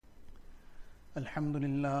الحمد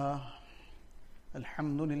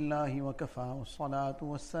لله وكفى والصلاة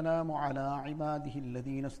والسلام على عباده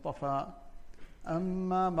الذين اصطفى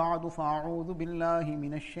أما بعد فأعوذ بالله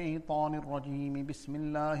من الشيطان الرجيم بسم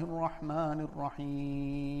الله الرحمن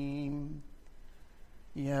الرحيم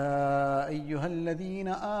يا أيها الذين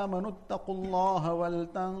آمنوا اتقوا الله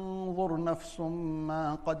ولتنظر نفس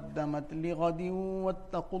ما قدمت لغد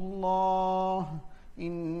واتقوا الله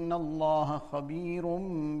إن الله خبير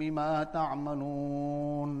بما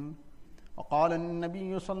تعملون وقال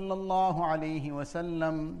النبي صلى الله عليه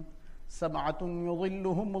وسلم 7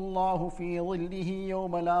 يظلهم الله في ظله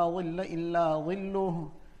يوم لا ظل إلا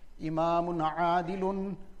ظله إمام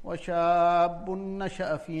عادل وشاب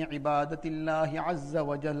نشأ في عبادة الله عز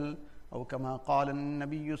وجل أو كما قال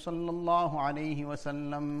النبي صلى الله عليه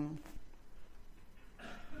وسلم.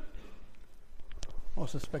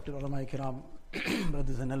 Most respected ulama kiram,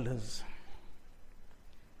 brothers and elders,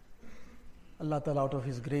 Allah Ta'ala out of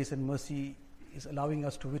His grace and mercy is allowing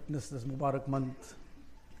us to witness this Mubarak month.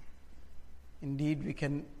 Indeed, we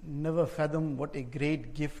can never fathom what a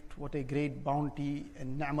great gift, what a great bounty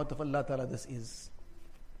and ni'mat of Allah Ta'ala this is.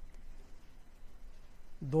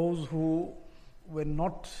 Those who were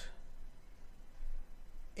not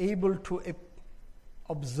able to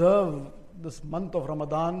observe this month of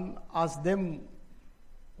Ramadan, ask them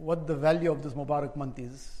what the value of this Mubarak month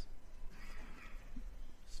is.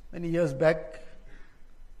 Many years back,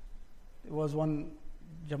 there was one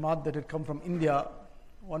Jamaat that had come from India.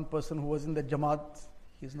 One person who was in the Jamaat,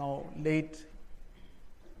 he is now late.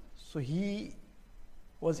 So he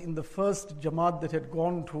was in the first Jamaat that had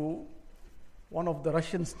gone to one of the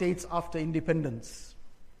Russian states after independence.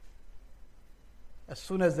 As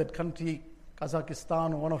soon as that country,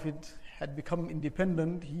 Kazakhstan, one of it, had become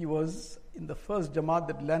independent, he was in the first Jamaat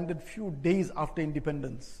that landed few days after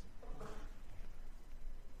independence.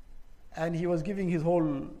 And he was giving his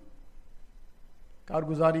whole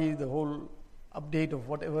karguzari, the whole update of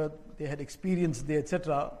whatever they had experienced there,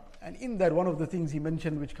 etc. And in that, one of the things he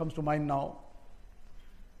mentioned, which comes to mind now,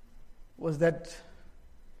 was that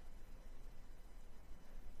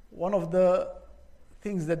one of the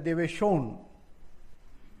things that they were shown,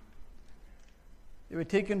 they were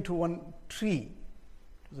taken to one tree.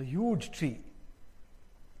 It was a huge tree.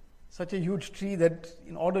 Such a huge tree that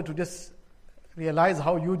in order to just realize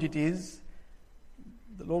how huge it is,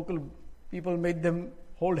 the local people made them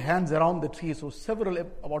hold hands around the tree. So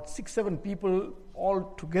about 6-7 people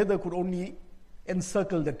all together could only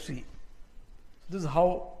encircle the tree. This is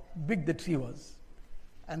how big the tree was.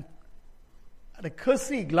 And at a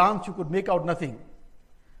cursory glance, you could make out nothing.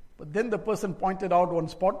 But then the person pointed out one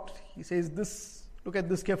spot. He says, look at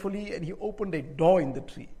this carefully, and he opened a door in the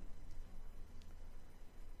tree.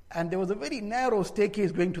 And there was a very narrow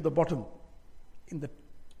staircase going to the bottom,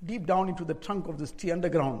 deep down into the trunk of this tree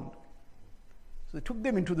underground. So they took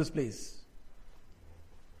them into this place.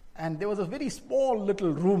 And there was a very small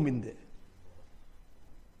little room in there.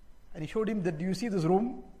 And he showed him that, do you see this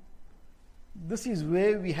room? This is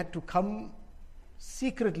where we had to come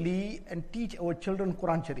secretly and teach our children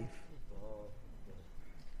Quran Sharif.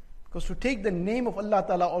 Because to take the name of Allah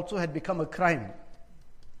Ta'ala also had become a crime.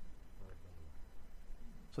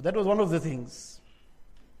 So that was one of the things.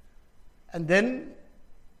 And then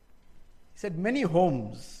he said many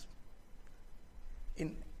homes,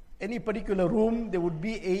 in any particular room there would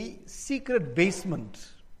be a secret basement.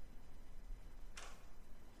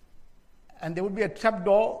 And there would be a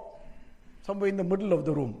trapdoor somewhere in the middle of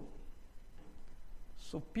the room.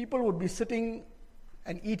 So people would be sitting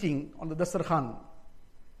and eating on the dasarkhan.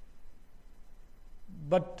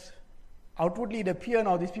 But outwardly it appears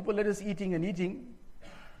now these people let us eating and eating,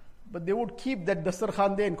 but they would keep that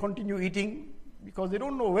dasarkhan there and continue eating because they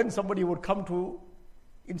don't know when somebody would come to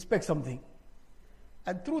inspect something.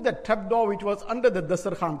 And through that trapdoor which was under the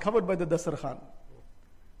dasarkhan, covered by the dasarkhan,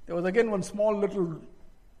 there was again one small little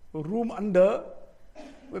room under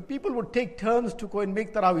where people would take turns to go and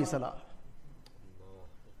make Tarawih Salah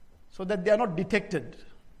so that they are not detected.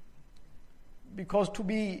 Because to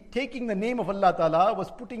be taking the name of Allah Ta'ala was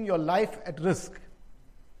putting your life at risk.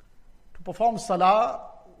 To perform Salah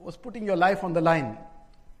was putting your life on the line.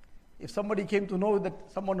 If somebody came to know that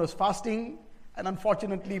someone was fasting, and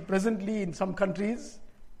unfortunately, presently in some countries,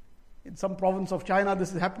 in some province of China,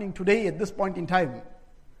 this is happening today at this point in time.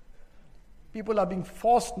 People are being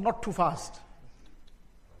forced not to fast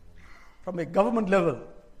from a government level.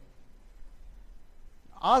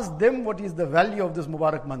 Ask them what is the value of this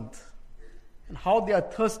Mubarak month and how they are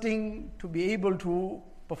thirsting to be able to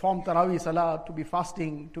perform Tarawih Salah, to be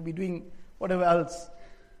fasting, to be doing whatever else.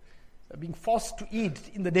 They're being forced to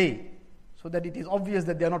eat in the day so that it is obvious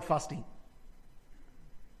that they are not fasting.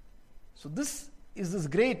 So this is this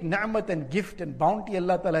great ni'mat and gift and bounty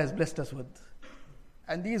Allah Ta'ala has blessed us with.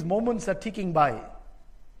 And these moments are ticking by.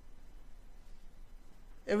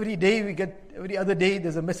 Every day we get, every other day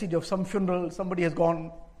there's a message of some funeral, somebody has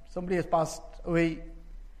gone, somebody has passed away.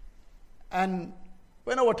 And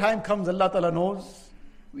when our time comes, Allah Ta'ala knows,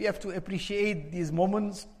 we have to appreciate these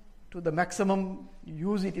moments to the maximum,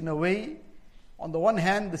 use it in a way. On the one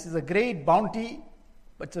hand, this is a great bounty,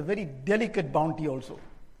 but it's a very delicate bounty also.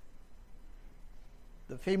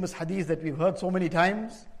 The famous hadith that we've heard so many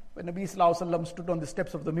times, when Nabi Sallallahu Alaihi Wasallam stood on the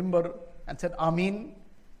steps of the mimbar and said Ameen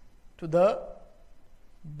to the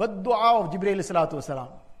bad dua of Jibreel Salatu Wasalam.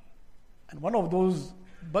 And one of those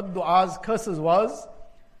bad duas, curses was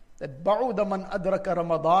that ba'uda man adraka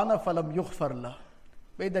Ramadana falam yughfar lah.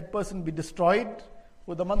 May that person be destroyed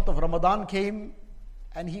who the month of Ramadan came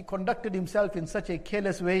and he conducted himself in such a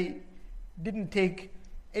careless way, didn't take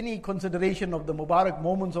any consideration of the Mubarak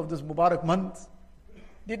moments of this Mubarak month,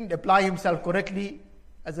 didn't apply himself correctly.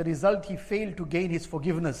 As a result, he failed to gain his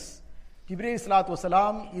forgiveness. Jibreel Salatu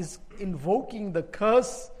Wasalam is invoking the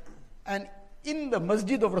curse, and in the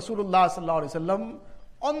masjid of Rasulullah Sallallahu Alaihi Wasallam,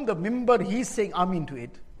 on the mimbar, he is saying Ameen to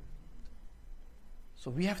it.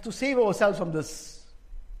 So we have to save ourselves from this.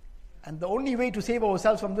 And the only way to save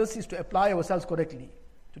ourselves from this is to apply ourselves correctly,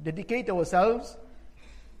 to dedicate ourselves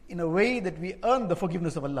in a way that we earn the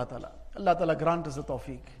forgiveness of Allah Ta'ala. Allah Ta'ala grant us the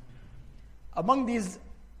tawfiq. Among these,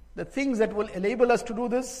 the things that will enable us to do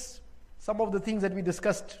this, some of the things that we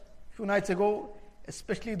discussed a few nights ago,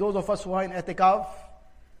 especially those of us who are in i'tikaf,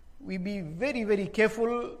 we be very, very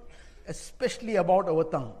careful, especially about our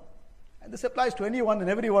tongue. And this applies to anyone and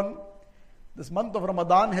everyone. This month of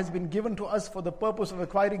Ramadan has been given to us for the purpose of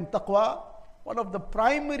acquiring taqwa. One of the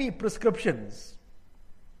primary prescriptions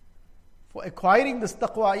for acquiring this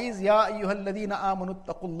taqwa is Ya ayyuhal ladhina amanu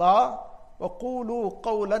taqullah wa qulu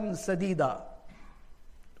qawlan sadida.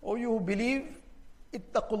 O you who believe,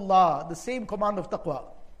 ittaqullah, the same command of taqwa.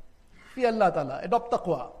 Fear Allah Ta'ala, adopt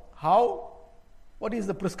taqwa. How? What is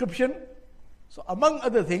the prescription? So among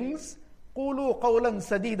other things, qulu qawlan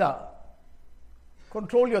sadida.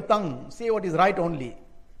 Control your tongue, say what is right only.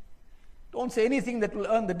 Don't say anything that will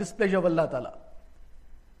earn the displeasure of Allah Ta'ala.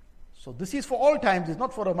 So this is for all times, it's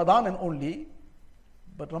not for Ramadan and only.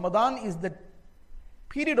 But Ramadan is the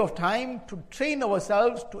period of time to train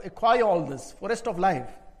ourselves to acquire all this for rest of life.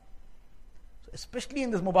 So especially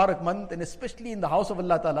in this Mubarak month and especially in the house of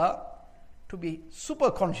Allah Ta'ala, to be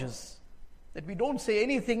super conscious that we don't say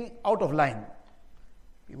anything out of line.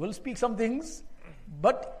 We will speak some things,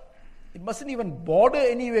 but it mustn't even border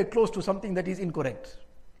anywhere close to something that is incorrect.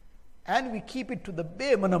 And we keep it to the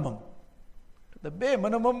bare minimum. To the bare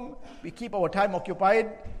minimum, we keep our time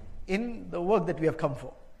occupied in the work that we have come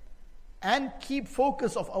for. And keep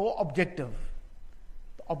focus of our objective.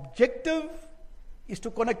 The objective is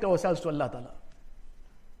to connect ourselves to Allah Ta'ala.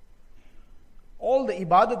 All the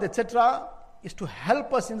ibadat, etc., is to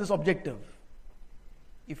help us in this objective.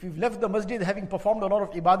 If we've left the masjid having performed a lot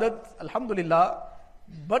of ibadat, alhamdulillah,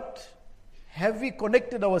 but have we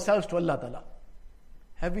connected ourselves to Allah Ta'ala?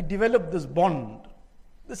 Have we developed this bond?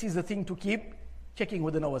 This is the thing to keep checking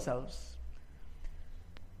within ourselves.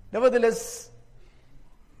 Nevertheless,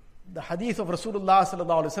 the hadith of Rasulullah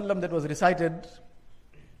Sallallahu Alaihi Wasallam that was recited,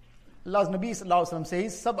 Allah's Nabi Sallallahu Alaihi Wasallam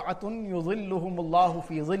says, Sab'atun yuzilluhumullahu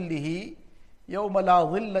fi zillihi yawma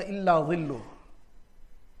la zilla illa zilluh.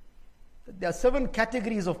 There are 7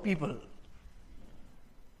 categories of people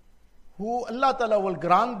who Allah Ta'ala will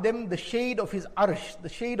grant them the shade of His arsh, the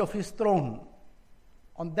shade of His throne,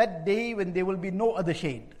 on that day when there will be no other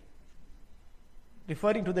shade.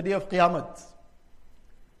 Referring to the day of Qiyamah.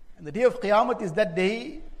 And the day of Qiyamah is that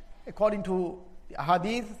day, according to the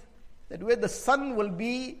hadith, that where the sun will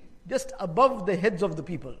be just above the heads of the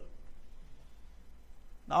people.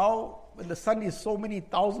 Now, when the sun is so many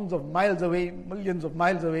thousands of miles away, millions of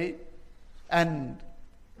miles away, and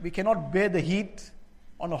we cannot bear the heat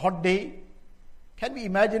on a hot day, can we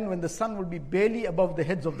imagine when the sun will be barely above the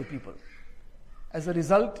heads of the people? As a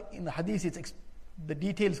result, in the hadith, the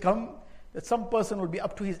details come that some person will be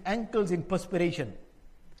up to his ankles in perspiration,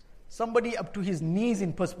 somebody up to his knees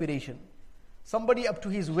in perspiration, somebody up to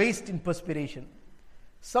his waist in perspiration,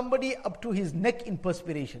 somebody up to his neck in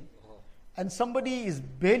perspiration, and somebody is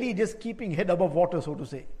barely just keeping head above water, so to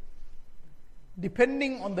say.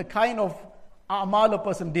 Depending on the kind of a'mal a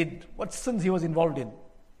person did, what sins he was involved in.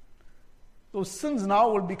 Those sins now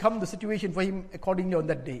will become the situation for him accordingly on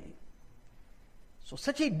that day. So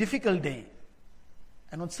such a difficult day.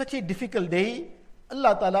 And on such a difficult day,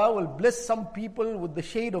 Allah Ta'ala will bless some people with the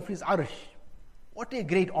shade of His arsh. What a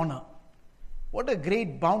great honor. What a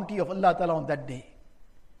great bounty of Allah Ta'ala on that day.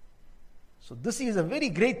 So this is a very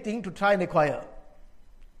great thing to try and acquire.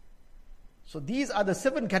 So these are the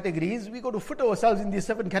 7 categories. We got to put ourselves in these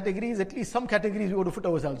 7 categories. At least some categories we got to put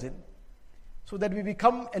ourselves in, so that we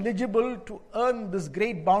become eligible to earn this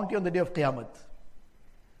great bounty on the day of Qiyamah.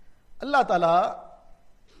 Allah Ta'ala,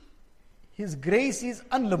 His grace is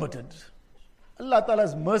unlimited. Allah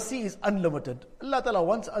Ta'ala's mercy is unlimited. Allah Ta'ala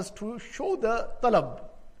wants us to show the talab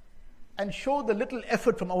and show the little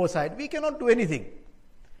effort from our side. We cannot do anything.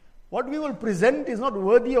 What we will present is not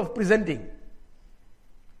worthy of presenting.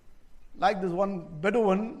 Like this one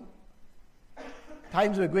Bedouin,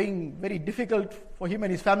 times were going very difficult for him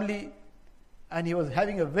and his family, and he was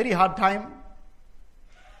having a very hard time.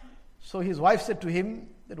 So his wife said to him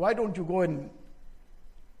that, why don't you go and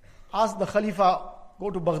ask the Khalifa, go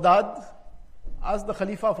to Baghdad, ask the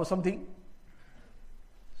Khalifa for something.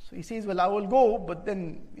 So he says, well, I will go, but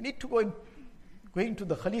then we need to going to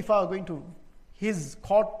the Khalifa, going to his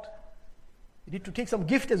court. We need to take some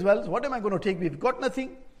gift as well. So what am I going to take? We've got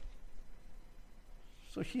nothing.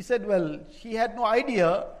 So she said, well, she had no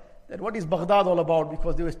idea that what is Baghdad all about,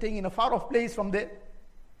 because they were staying in a far off place from there.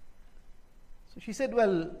 So she said,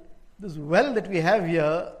 well, this well that we have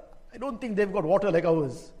here, I don't think they've got water like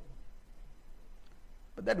ours.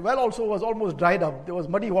 But that well also was almost dried up. There was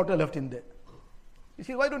muddy water left in there. He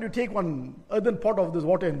said, why don't you take one earthen pot of this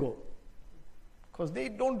water and go? Because they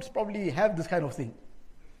don't probably have this kind of thing.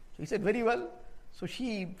 So he said, very well. So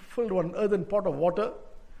she filled one earthen pot of water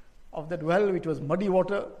of that well, which was muddy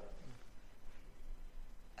water.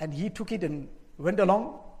 And he took it and went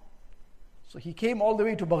along. So he came all the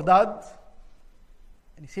way to Baghdad.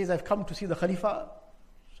 And he says, I've come to see the Khalifa.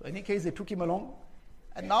 So in any case, they took him along.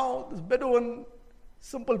 And now this Bedouin,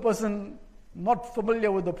 simple person, not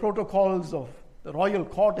familiar with the protocols of the royal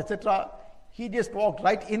court, etc., he just walked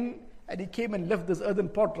right in, and he came and left this earthen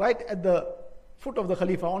pot right at the foot of the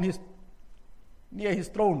Khalifa, near his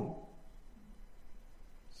throne.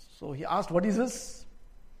 So he asked, what is this?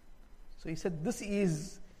 So he said,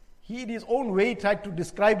 he in his own way tried to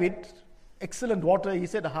describe it. Excellent water. He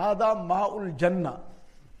said, Hada ma'ul jannah.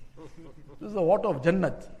 This is the water of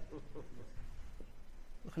Jannat.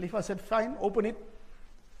 The Khalifa said, fine, open it.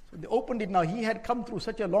 So they opened it. Now he had come through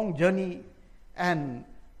such a long journey, and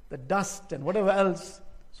the dust and whatever else.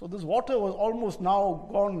 So this water was almost now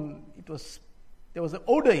gone. There was an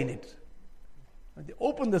odor in it. When they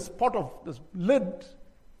opened this pot of this lid,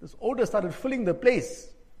 this odor started filling the place.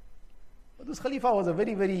 But this Khalifa was a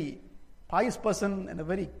very, very pious person and a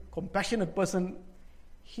very compassionate person.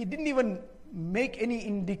 He didn't even make any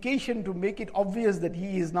indication to make it obvious that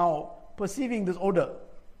he is now perceiving this odor.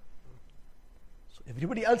 So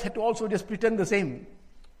everybody else had to also just pretend the same.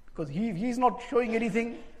 Because he's not showing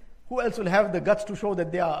anything. Who else will have the guts to show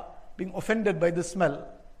that they are being offended by this smell?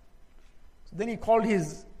 So then he called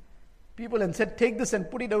his people and said, take this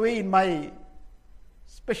and put it away in my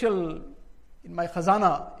khazana,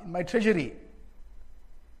 in my treasury.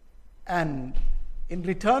 And in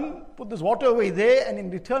return, put this water away there, and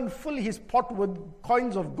in return, fill his pot with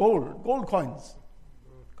coins of gold coins.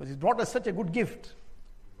 Because he's brought us such a good gift.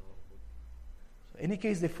 So in any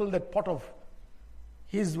case, they filled that pot of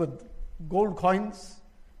his with gold coins.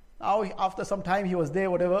 Now, after some time, he was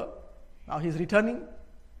there, whatever. Now he's returning.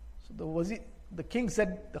 So the king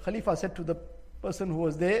said, the Khalifa said to the person who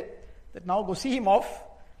was there, that now go see him off,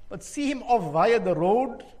 but see him off via the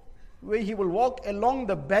road where he will walk along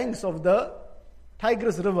the banks of the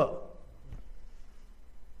Tigris River.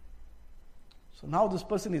 So now this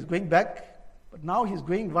person is going back, but now he's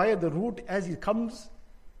going via the route as he comes,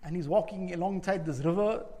 and he's walking alongside this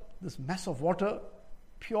river, this mass of water,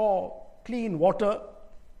 pure, clean water,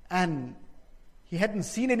 and he hadn't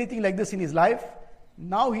seen anything like this in his life.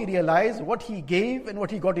 Now he realized what he gave and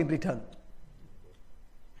what he got in return.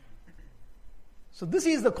 So this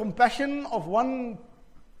is the compassion of one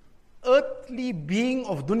earthly being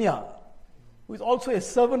of dunya, who is also a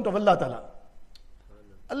servant of Allah Ta'ala.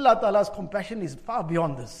 Allah Ta'ala's compassion is far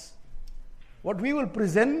beyond this. What we will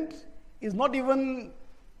present is not even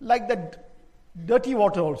like that dirty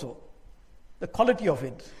water also, the quality of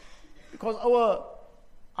it. Because our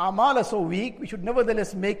amal are so weak, we should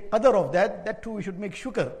nevertheless make qadr of that. That too we should make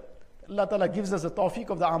shukr. Allah Ta'ala gives us the tawfiq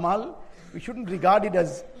of the amal. We shouldn't regard it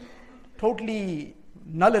as totally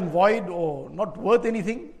null and void or not worth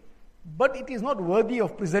anything. But it is not worthy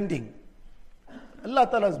of presenting. Allah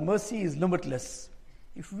Ta'ala's mercy is limitless.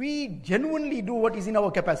 If we genuinely do what is in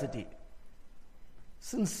our capacity,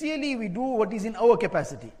 sincerely we do what is in our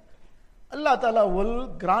capacity, Allah Ta'ala will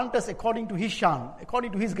grant us according to His shan,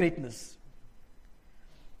 according to His greatness.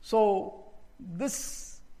 So,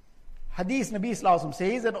 this Hadith Nabi Sallallahu Alaihi Wasallam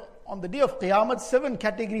says that on the day of Qiyamah, 7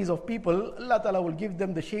 categories of people, Allah Ta'ala will give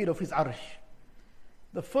them the shade of His arsh.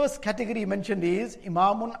 The first category mentioned is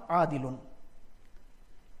Imamun Adilun,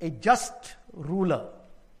 a just ruler.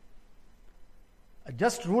 A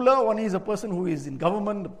just ruler, one is a person who is in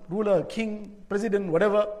government, ruler, king, president,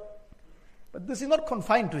 whatever. But this is not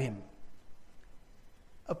confined to him.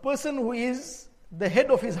 A person who is the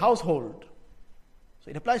head of his household.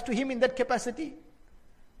 So it applies to him in that capacity.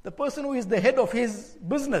 The person who is the head of his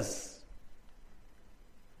business,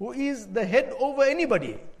 who is the head over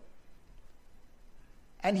anybody.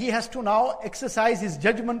 And he has to now exercise his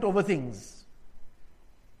judgment over things.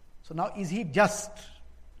 So now, is he just?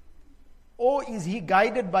 Or is he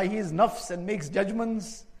guided by his nafs and makes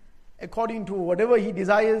judgments according to whatever he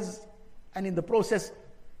desires, and in the process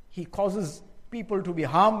he causes people to be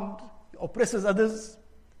harmed, oppresses others?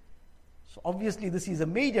 So obviously this is a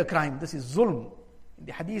major crime. This is zulm. In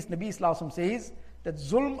the hadith, Nabi Sallallahu Alaihi Wasallam says that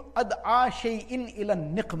zulm ad'a shay'in ila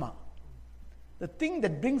niqma. The thing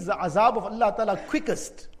that brings the azab of Allah Ta'ala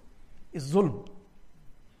quickest is zulm.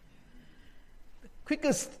 The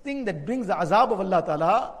quickest thing that brings the azab of Allah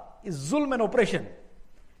Ta'ala is zulm and oppression.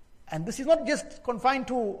 And this is not just confined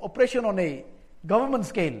to oppression on a government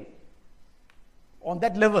scale, on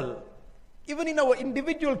that level. Even in our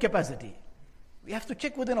individual capacity, we have to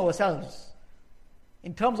check within ourselves,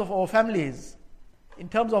 in terms of our families, in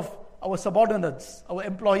terms of our subordinates, our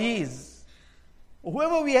employees,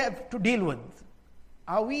 whoever we have to deal with.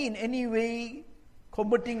 Are we in any way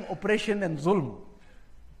combating oppression and zulm?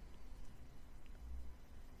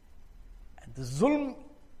 And the zulm,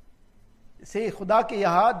 say, Khuda ke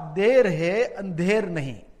yahan der hai, andher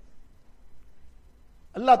nahi.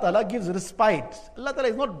 Allah Ta'ala gives respite. Allah Ta'ala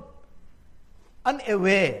is not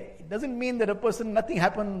unaware. It doesn't mean that a person, nothing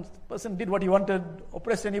happened, person did what he wanted,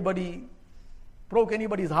 oppressed anybody, broke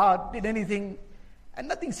anybody's heart, did anything, and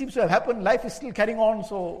nothing seems to have happened. Life is still carrying on,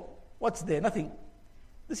 so what's there? Nothing.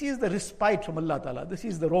 This is the respite from Allah Ta'ala. This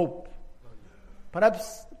is the rope.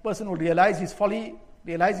 Perhaps the person will realize his folly,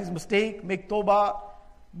 realize his mistake, make tawbah,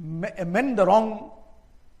 amend the wrong.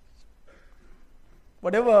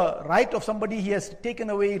 Whatever right of somebody he has taken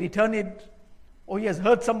away, return it, or he has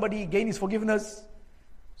hurt somebody, gain his forgiveness.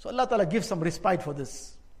 So Allah Ta'ala gives some respite for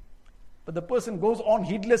this. But the person goes on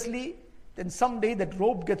heedlessly, then someday that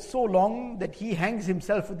rope gets so long that he hangs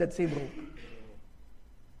himself with that same rope.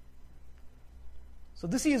 So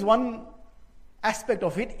this is one aspect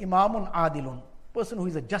of it, Imamun Adilun. Person who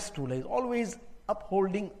is a just ruler is always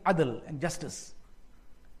upholding adl and justice.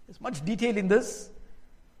 There's much detail in this,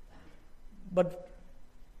 but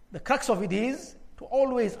the crux of it is to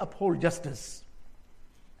always uphold justice.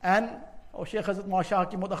 And our Shaykh Hazrat Muhammad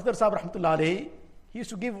Hakim Akhtar Sahib Rahmatullah Alayhi, he used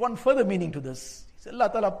to give one further meaning to this. He said, Allah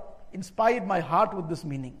Ta'ala inspired my heart with this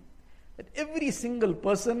meaning, that every single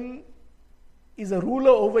person is a ruler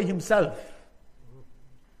over himself.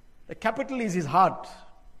 The capital is his heart.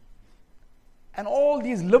 And all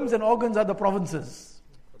these limbs and organs are the provinces.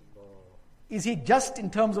 Is he just in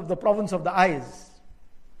terms of the province of the eyes?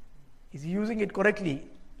 Is he using it correctly?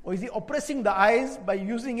 Or is he oppressing the eyes by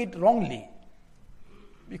using it wrongly?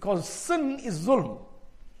 Because sin is zulm.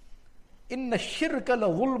 Inna shirka la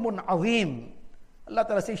zulmun azim. Allah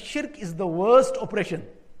Ta'ala says shirk is the worst oppression.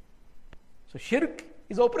 So shirk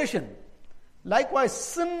is oppression. Likewise,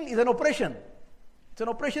 sin is an oppression. It's an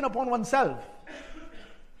oppression upon oneself.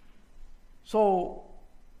 So,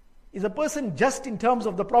 is a person just in terms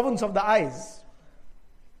of the province of the eyes?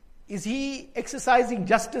 Is he exercising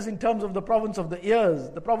justice in terms of the province of the ears,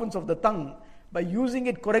 the province of the tongue, by using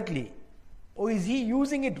it correctly? Or is he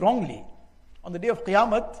using it wrongly? On the day of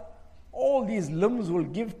Qiyamah, all these limbs will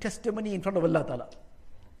give testimony in front of Allah Ta'ala.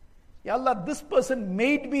 Ya Allah, this person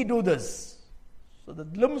made me do this. So the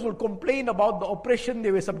limbs will complain about the oppression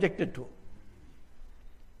they were subjected to.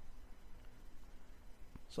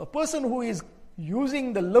 So a person who is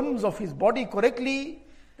using the limbs of his body correctly,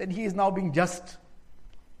 then he is now being just.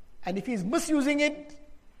 And if he is misusing it,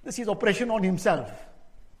 this is oppression on himself.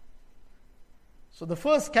 So the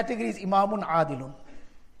first category is Imamun Adilun.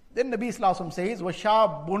 Then Nabi Sallallahu Alaihi Wasallam says,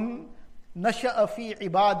 وَشَابٌ نَشَأَ فِي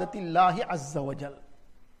عِبَادَةِ اللَّهِ عَزَّ وَجَلَ.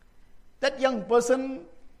 That young person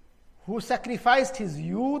who sacrificed his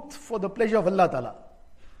youth for the pleasure of Allah Ta'ala.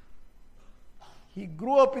 He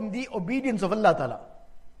grew up in the obedience of Allah Ta'ala.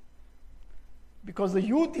 Because the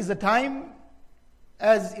youth is a time,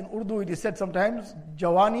 as in Urdu it is said sometimes,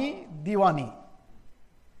 Jawani, Diwani.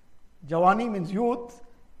 Jawani means youth,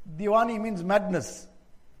 Diwani means madness.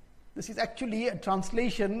 This is actually a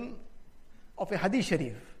translation of a hadith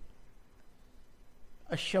sharif.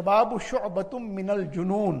 Ash-shababu shu'batum min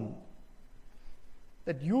al-junoon.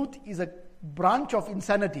 that youth is a branch of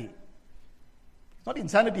insanity. It's not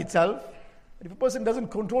insanity itself, but if a person doesn't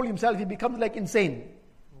control himself, he becomes like insane.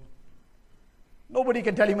 Nobody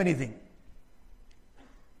can tell him anything.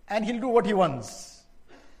 And he'll do what he wants.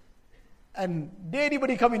 And dare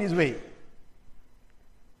anybody come in his way.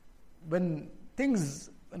 When things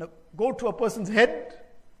go to a person's head,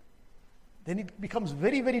 then it becomes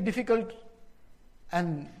very, very difficult.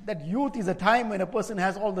 And that youth is a time when a person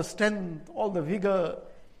has all the strength, all the vigor.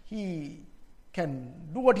 He can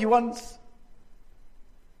do what he wants.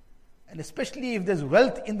 And especially if there's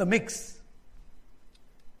wealth in the mix.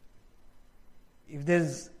 If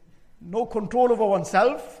there's no control over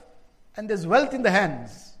oneself and there's wealth in the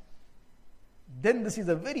hands, then this is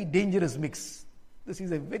a very dangerous mix. This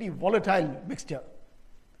is a very volatile mixture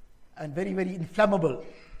and very, very inflammable.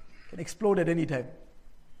 Can explode at any time.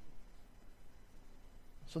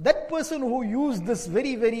 So that person who used this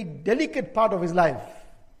very, very delicate part of his life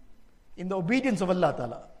in the obedience of Allah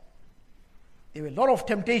Ta'ala, there were a lot of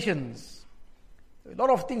temptations, there were a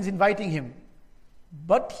lot of things inviting him,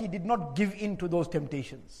 but he did not give in to those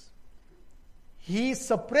temptations. He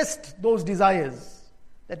suppressed those desires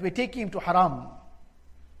that were taking him to haram.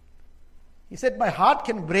 He said, my heart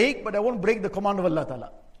can break, but I won't break the command of Allah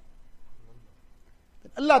Ta'ala.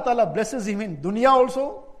 Allah Ta'ala blesses him in dunya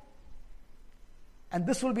also, and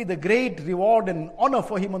this will be the great reward and honor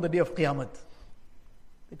for him on the day of Qiyamah.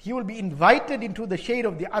 That he will be invited into the shade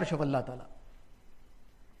of the arsh of Allah Ta'ala.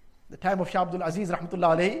 The time of Shah Abdul Aziz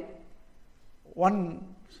Rahmatullah alayhi, one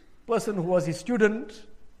person who was his student,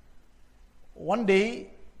 one day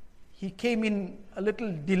he came in a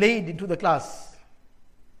little delayed into the class.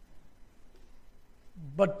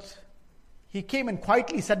 But he came and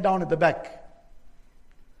quietly sat down at the back.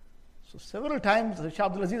 So several times Shah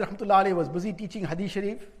Abdul Aziz Rahmatullah alayhi was busy teaching Hadith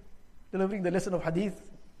Sharif, delivering the lesson of Hadith.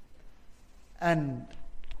 And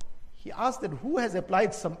he asked that who has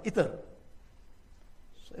applied some itar.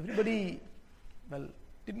 So everybody,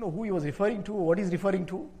 didn't know who he was referring to or what he's referring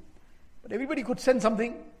to. But everybody could sense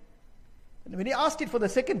something. And when he asked it for the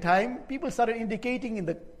second time, people started indicating in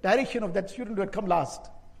the direction of that student who had come last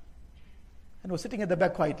and was sitting at the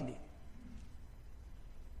back quietly.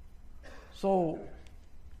 So,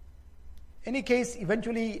 any case,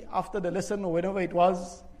 eventually after the lesson or whenever it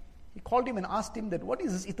was, he called him and asked him that, what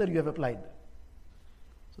is this itar you have applied?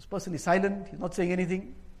 So this person is silent, he's not saying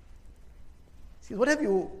anything. He says, what have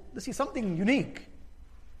you, this is something unique.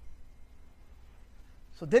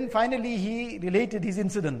 So then finally he related his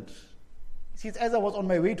incident. He says, as I was on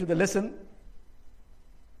my way to the lesson,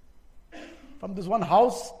 from this one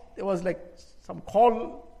house, there was like some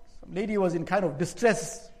call, some lady was in kind of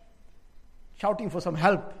distress, shouting for some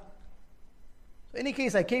help. So in any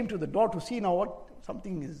case, I came to the door to see now what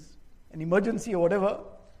something is, an emergency or whatever.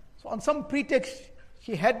 So on some pretext,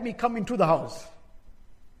 she had me come into the house.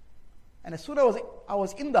 And as soon as I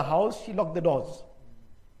was in the house, she locked the doors.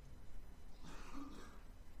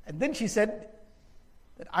 And then she said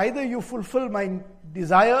that either you fulfill my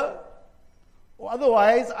desire, or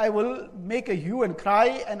otherwise I will make a hue and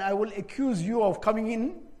cry and I will accuse you of coming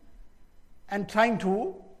in and trying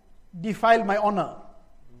to defile my honor.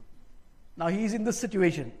 Now he is in this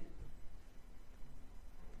situation.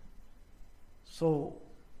 So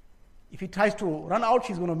if he tries to run out,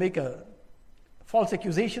 she's going to make a false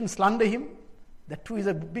accusation, slander him. That too is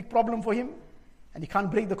a big problem for him. And he can't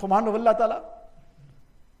break the command of Allah Ta'ala.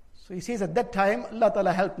 So he says, at that time, Allah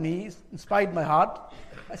Ta'ala helped me, inspired my heart.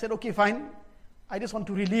 I said, okay, fine. I just want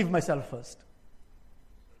to relieve myself first.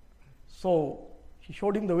 So she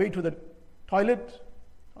showed him the way to the toilet.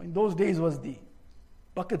 In those days was the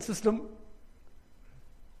bucket system.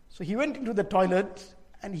 So he went into the toilet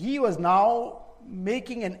and he was now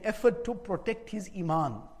making an effort to protect his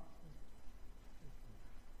iman.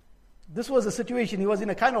 This was a situation, he was in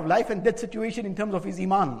a kind of life and death situation in terms of his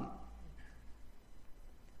iman.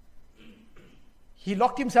 He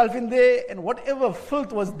locked himself in there, and whatever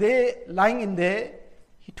filth was there, lying in there,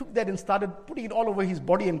 he took that and started putting it all over his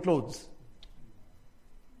body and clothes.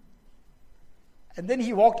 And then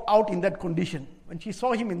he walked out in that condition. When she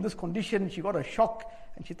saw him in this condition, she got a shock,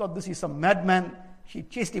 and she thought this is some madman. She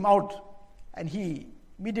chased him out, and he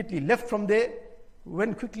immediately left from there,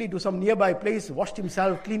 went quickly to some nearby place, washed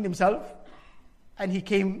himself, cleaned himself, and he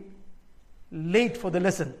came late for the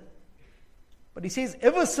lesson. But he says,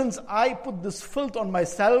 ever since I put this filth on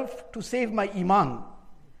myself to save my iman,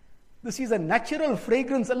 this is a natural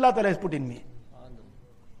fragrance Allah Ta'ala has put in me.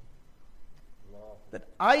 That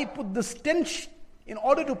I put this stench in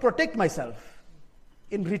order to protect myself.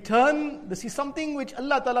 In return, this is something which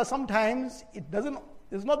Allah Ta'ala sometimes,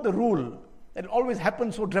 it's not the rule that it always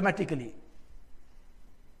happens so dramatically.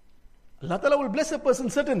 Allah Ta'ala will bless a person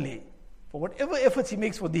certainly for whatever efforts he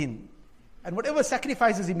makes for deen and whatever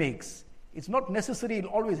sacrifices he makes. It's not necessary it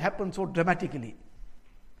will always happen so dramatically.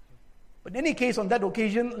 But in any case, on that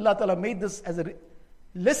occasion, Allah Ta'ala made this as a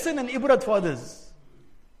lesson and ibrat for others.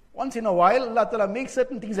 Once in a while, Allah Ta'ala makes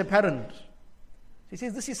certain things apparent. He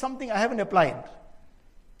says, this is something I haven't applied.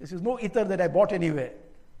 This is no itar that I bought anywhere.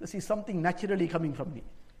 This is something naturally coming from me.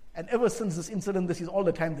 And ever since this incident, this is all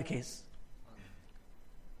the time the case.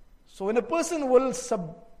 So when a person will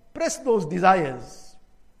suppress those desires,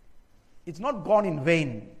 it's not gone in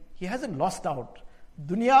vain. He hasn't lost out.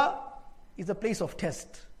 Dunya is a place of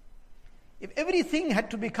test. If everything had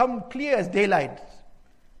to become clear as daylight,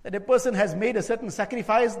 that a person has made a certain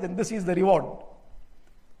sacrifice, then this is the reward.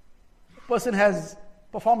 A person has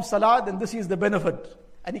performed salah, then this is the benefit.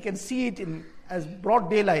 And he can see it in as broad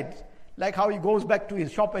daylight, like how he goes back to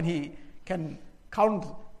his shop and he can count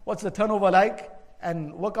what's the turnover like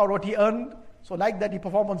and work out what he earned. So like that he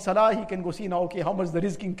performed on salah, he can go see now, okay, how much the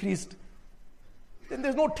rizq increased. Then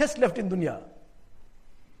there's no test left in dunya.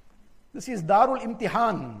 This is Darul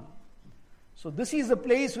Imtihan. So this is a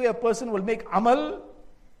place where a person will make amal,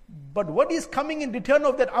 but what is coming in return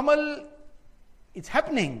of that amal, it's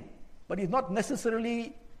happening, but it's not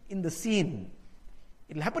necessarily in the scene.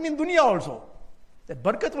 It will happen in dunya also. That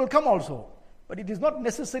barakat will come also, but it is not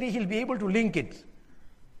necessary he'll be able to link it.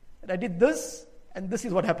 That I did this, and this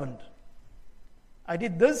is what happened. I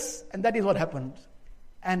did this, and that is what happened.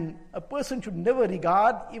 And a person should never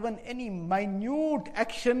regard even any minute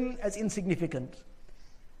action as insignificant.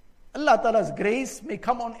 Allah Ta'ala's grace may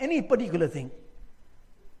come on any particular thing.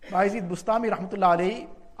 Bayezid Bustami rahmatullah alayhi,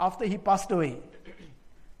 after he passed away,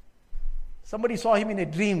 somebody saw him in a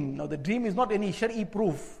dream. Now the dream is not any Shari'i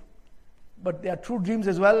proof, but there are true dreams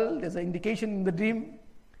as well. There's an indication in the dream.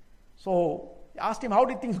 So he asked him, how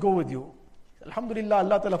did things go with you? Alhamdulillah,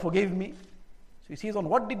 Allah Ta'ala forgave me. So he says, on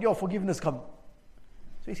what did your forgiveness come?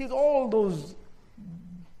 So he says, all those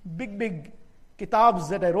big kitabs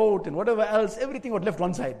that I wrote and whatever else, everything got left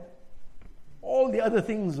one side. All the other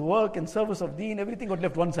things, work and service of deen, everything got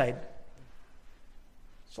left one side.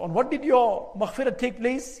 So on what did your maghfirah take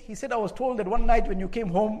place? He said, I was told that one night when you came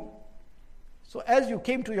home, so as you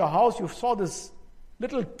came to your house, you saw this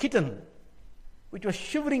little kitten which was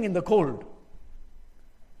shivering in the cold.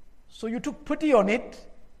 So you took pity on it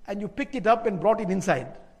and you picked it up and brought it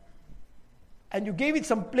inside. And you gave it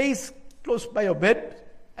some place close by your bed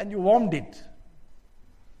and you warmed it.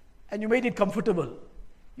 And you made it comfortable.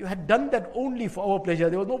 You had done that only for our pleasure.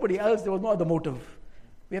 There was nobody else, there was no other motive.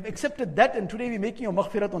 We have accepted that and today we're making a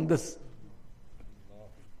maghfirat on this.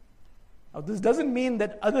 Now this doesn't mean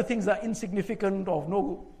that other things are insignificant or of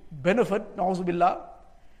no benefit, na'uzubillah.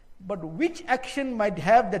 But which action might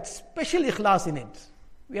have that special ikhlas in it?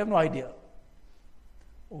 We have no idea.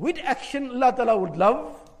 Which action Allah Ta'ala would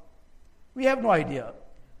love? We have no idea.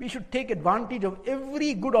 We should take advantage of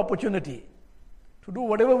every good opportunity to do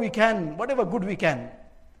whatever we can, whatever good we can.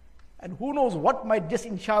 And who knows what might just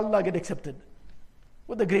inshallah get accepted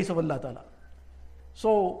with the grace of Allah Ta'ala.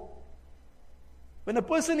 So, when a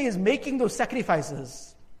person is making those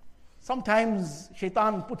sacrifices, sometimes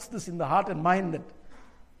shaitan puts this in the heart and mind that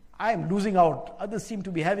I am losing out. Others seem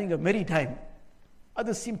to be having a merry time.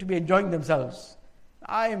 Others seem to be enjoying themselves.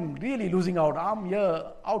 I am really losing out. I'm here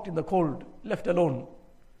out in the cold, left alone.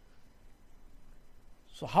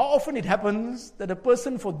 So how often it happens that a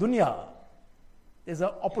person for dunya, there's an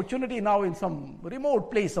opportunity now in some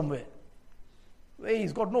remote place somewhere, where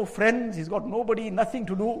he's got no friends, he's got nobody, nothing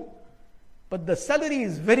to do, but the salary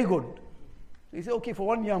is very good. So he says, okay, for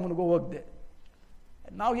 1 year I'm going to go work there.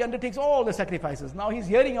 And now he undertakes all the sacrifices. Now he's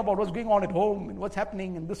hearing about what's going on at home and what's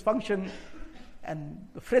happening in this function, and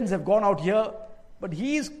the friends have gone out here, but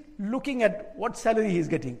he is looking at what salary he is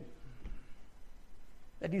getting.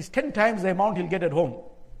 That is 10 times the amount he'll get at home.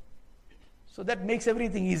 So that makes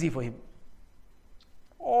everything easy for him.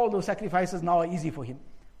 All those sacrifices now are easy for him.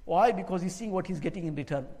 Why? Because he's seeing what he's getting in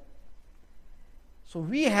return. So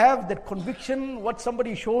we have that conviction, what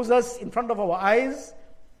somebody shows us in front of our eyes,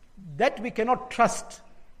 that we cannot trust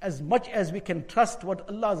as much as we can trust what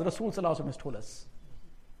Allah's Rasul Sallallahu Alaihi Wasallam has told us.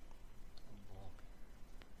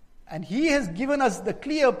 And He has given us the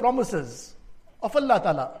clear promises of Allah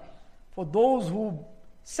Ta'ala for those who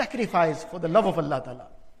sacrifice for the love of Allah Ta'ala,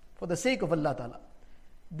 for the sake of Allah Ta'ala.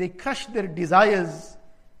 They crush their desires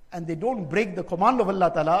and they don't break the command of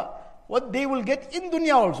Allah Ta'ala, what they will get in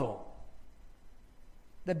dunya also.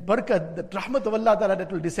 That barakat, that rahmat of Allah Ta'ala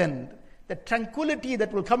that will descend, that tranquility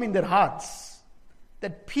that will come in their hearts,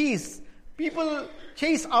 that peace. People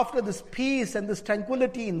chase after this peace and this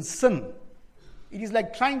tranquility in sin. It is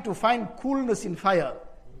like trying to find coolness in fire.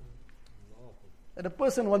 that a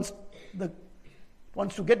person wants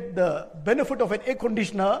to get the benefit of an air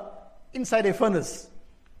conditioner inside a furnace.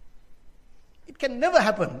 It can never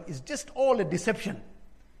happen. It's just all a deception.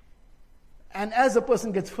 And as a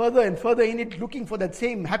person gets further and further in it, looking for that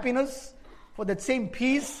same happiness, for that same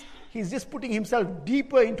peace, he's just putting himself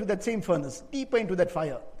deeper into that same furnace, deeper into that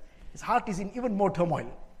fire. His heart is in even more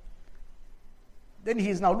turmoil. Then he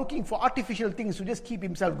is now looking for artificial things to just keep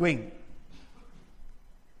himself going.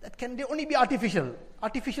 That can only be artificial.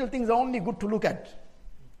 Artificial things are only good to look at.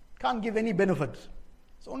 Can't give any benefit.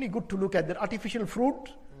 It's only good to look at. That artificial fruit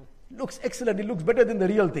looks excellent. It looks better than the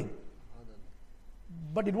real thing.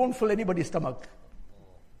 But it won't fill anybody's stomach.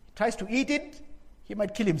 He tries to eat it, he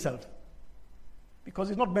might kill himself. Because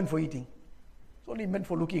it's not meant for eating. It's only meant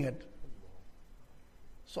for looking at.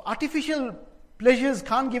 So artificial pleasures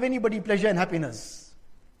can't give anybody pleasure and happiness.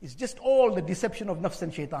 It's just all the deception of nafs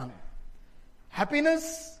and shaitan.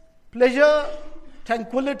 Happiness, pleasure,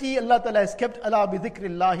 tranquility, Allah Ta'ala has kept ala bi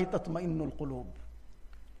dhikrillahi tatma'innul qulub.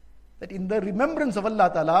 That in the remembrance of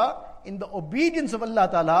Allah Ta'ala, in the obedience of Allah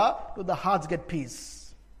Ta'ala, do the hearts get peace.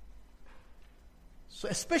 So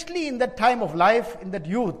especially in that time of life, in that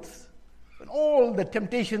youth, when all the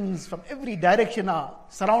temptations from every direction are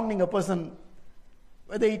surrounding a person,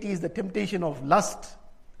 whether it is the temptation of lust,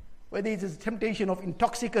 whether it is the temptation of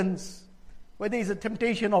intoxicants, whether it is a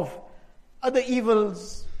temptation of other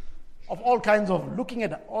evils, of all kinds of looking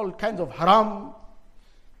at all kinds of haram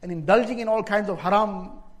and indulging in all kinds of haram.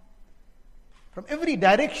 From every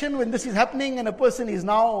direction when this is happening and a person is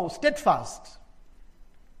now steadfast,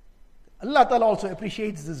 Allah Ta'ala also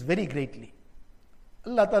appreciates this very greatly.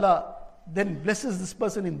 Allah Ta'ala then blesses this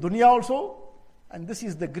person in dunya also, and this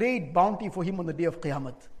is the great bounty for him on the day of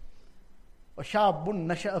Qiyamah. وَشَابٌ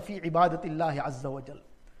نَشَأَ فِي عِبَادَةِ اللَّهِ عَزَّ وَجَلَّ.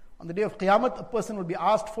 On the day of Qiyamah, a person will be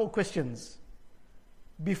asked 4 questions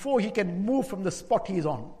before he can move from the spot he is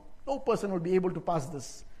on. No person will be able to pass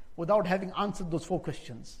this without having answered those 4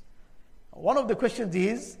 questions. One of the questions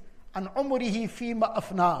is, An umrihi fima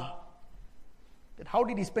afna. That how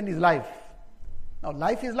did he spend his life? Now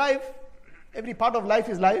life is life. Every part of life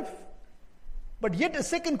is life. But yet a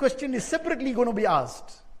second question is separately going to be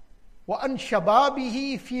asked. Wa an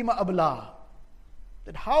shababihi fima abla.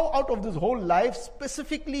 That how out of this whole life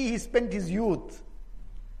specifically he spent his youth.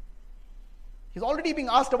 He's already being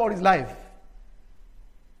asked about his life.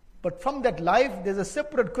 But from that life there's a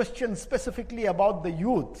separate question specifically about the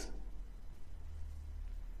youth.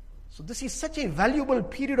 So this is such a valuable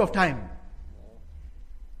period of time.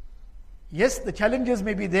 Yes, the challenges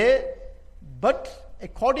may be there, but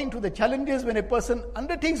according to the challenges, when a person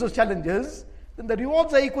undertakes those challenges, then the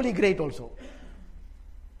rewards are equally great also.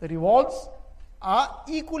 The rewards are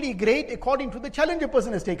equally great according to the challenge a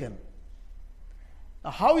person has taken.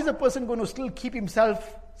 Now, how is a person going to still keep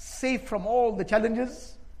himself safe from all the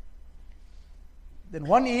challenges? Then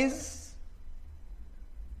one is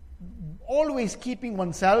always keeping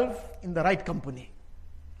oneself in the right company.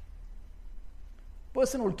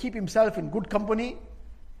 Person will keep himself in good company,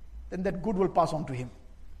 then that good will pass on to him.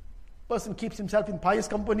 Person keeps himself in pious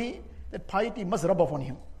company, that piety must rub off on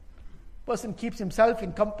him. Person keeps himself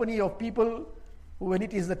in company of people who, when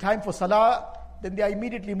it is the time for salah, then they are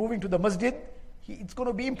immediately moving to the masjid. It's going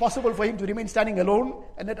to be impossible for him to remain standing alone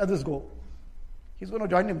and let others go. He's going to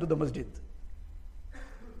join them to the masjid.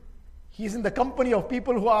 He's in the company of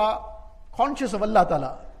people who are conscious of Allah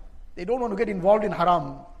Ta'ala. They don't want to get involved in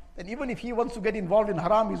haram. Then even if he wants to get involved in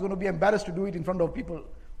haram, he's going to be embarrassed to do it in front of people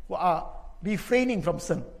who are refraining from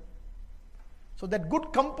sin. So that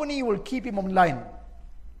good company will keep him online.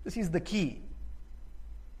 This is the key.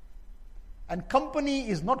 And company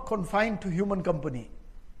is not confined to human company.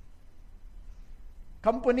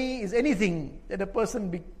 Company is anything that a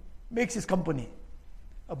person makes his company.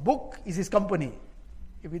 A book is his company.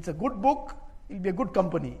 If it's a good book, it'll be a good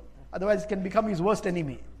company. Otherwise, it can become his worst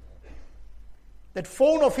enemy. That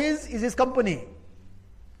phone of his is his company.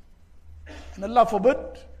 And Allah forbid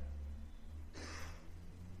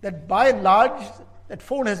that by and large, that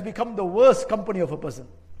phone has become the worst company of a person.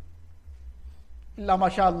 Illa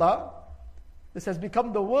mashallah, this has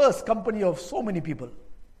become the worst company of so many people.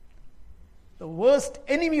 The worst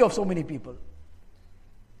enemy of so many people.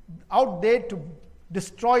 Out there to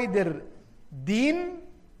destroy their deen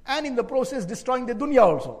and in the process destroying their dunya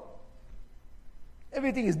also.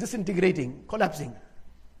 Everything is disintegrating, collapsing.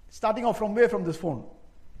 Starting off from where? From this phone.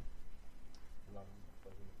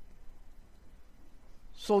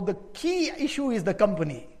 So the key issue is the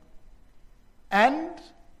company. And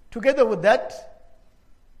together with that,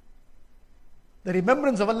 the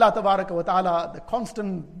remembrance of Allah Tabaraka wa Ta'ala, the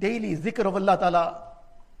constant daily zikr of Allah Ta'ala,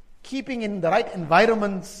 keeping in the right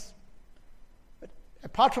environments. But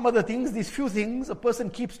apart from other things, these few things a person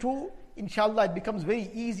keeps to, inshallah, it becomes very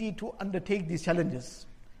easy to undertake these challenges.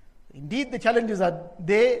 Indeed, the challenges are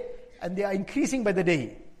there and they are increasing by the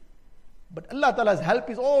day. But Allah Ta'ala's help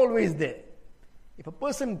is always there. If a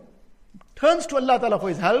person turns to Allah Ta'ala for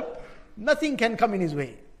his help, nothing can come in his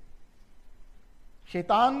way.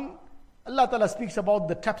 Shaitan, Allah Ta'ala speaks about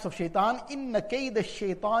the traps of shaitan. Inna kayda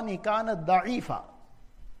shaitani kana da'ifa.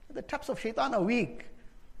 The traps of shaitan are weak.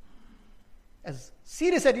 As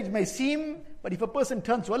serious as it may seem, but if a person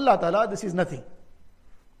turns to Allah Ta'ala, this is nothing.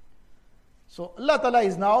 So Allah Ta'ala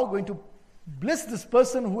is now going to bless this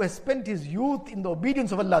person who has spent his youth in the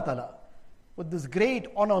obedience of Allah Ta'ala with this great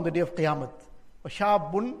honor on the day of Qiyamah.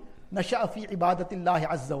 وَشَابٌ نَشَأَ فِي عِبَادَةِ اللَّهِ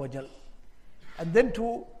عَزَّ وَجَلَّ. And then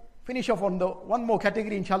to finish off on the one more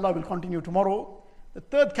category, inshallah we'll continue tomorrow. The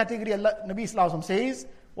third category, Nabi Sallallahu Alaihi Wasallam says,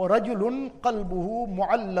 وَرَجُلٌ قَلْبُهُ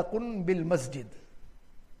مُعَلَّقٌ بِالْمَسْجِدِ.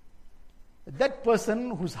 That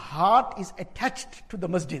person whose heart is attached to the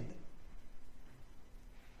masjid.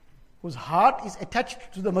 Whose heart is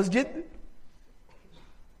attached to the masjid,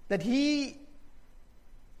 that he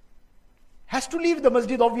has to leave the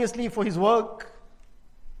masjid obviously for his work,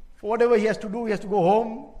 for whatever he has to do, he has to go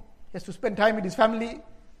home, he has to spend time with his family.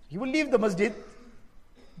 He will leave the masjid,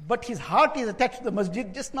 but his heart is attached to the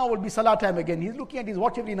masjid. Just now will be salah time again. He's looking at his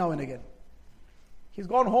watch every now and again. He's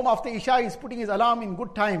gone home after Isha, he's putting his alarm in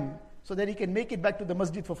good time so that he can make it back to the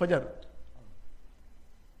masjid for Fajr.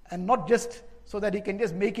 And not just so that he can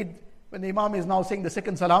just make it when the Imam is now saying the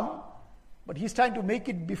second salam, but he's trying to make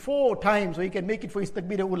it before time so he can make it for his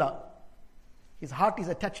takbir-e-ula. His heart is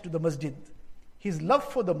attached to the masjid. His love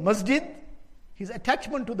for the masjid, his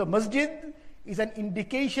attachment to the masjid is an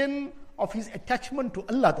indication of his attachment to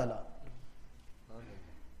Allah Ta'ala.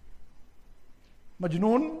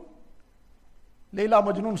 Majnoon, Layla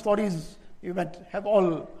Majnoon stories you might have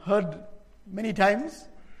all heard many times.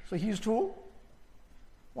 So he used to,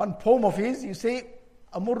 one poem of his, you say,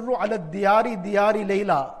 Amurru ala diyari diyari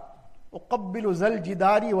Layla, uqabbilu zal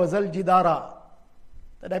jidari wa zal jidara.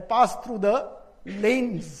 That I pass through the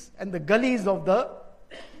lanes and the gullies of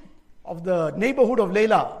the neighborhood of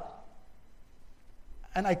Layla,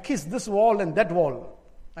 and I kiss this wall and that wall.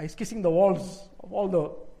 He's kissing the walls of all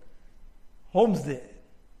the homes there.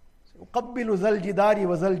 Uqabbilu zal jidari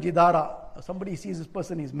wa zal jidara. Somebody sees this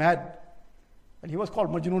person is mad, and he was called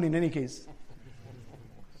Majnoon in any case.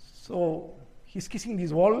 So he's kissing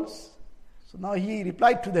these walls. So now he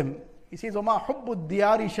replied to them. He says, "Oma hubbu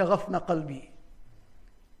diyari shaghafna qalbi."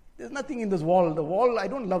 There's nothing in this wall. The wall, I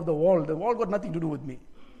don't love the wall. The wall got nothing to do with me.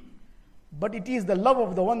 But it is the love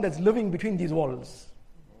of the one that's living between these walls.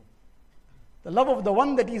 The love of the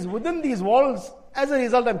one that is within these walls. As a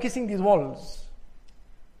result, I'm kissing these walls.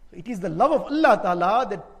 It is the love of Allah Ta'ala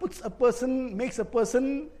that puts a person, makes a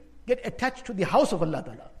person get attached to the house of Allah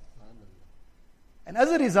Ta'ala. And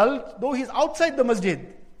as a result, though he's outside the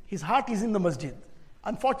masjid, his heart is in the masjid.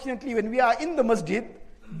 Unfortunately, when we are in the masjid,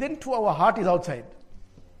 then too our heart is outside.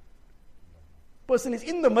 Person is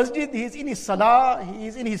in the masjid, he is in his salah, he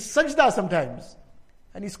is in his sajda sometimes,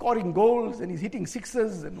 and he's scoring goals and he's hitting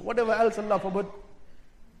sixes and whatever else, Allah forbid.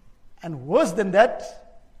 And worse than that,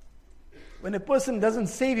 when a person doesn't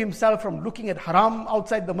save himself from looking at haram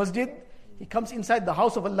outside the masjid, he comes inside the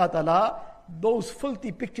house of Allah Ta'ala, those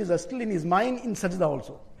filthy pictures are still in his mind in sajda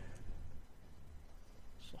also.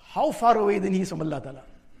 So how far away then he is from Allah Ta'ala?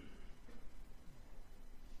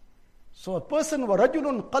 So a person,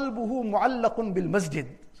 وَرَجُلٌ قَلْبُهُ مُعَلَّقٌ بِالْمَسْجِدِ.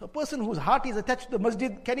 So a person whose heart is attached to the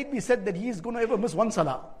masjid, can it be said that he is going to ever miss one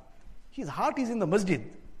salah? His heart is in the masjid.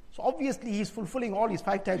 So obviously he is fulfilling all his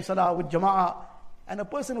 5 times salah with jama'ah. And a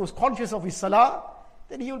person who is conscious of his salah,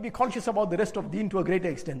 then he will be conscious about the rest of deen to a greater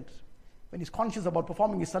extent. When he's conscious about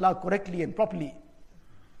performing his salah correctly and properly.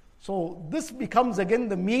 So this becomes again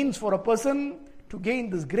the means for a person to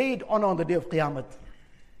gain this great honor on the day of Qiyamah.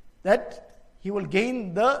 That he will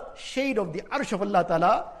gain the shade of the arsh of Allah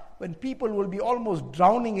Ta'ala when people will be almost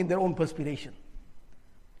drowning in their own perspiration.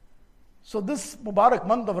 So this Mubarak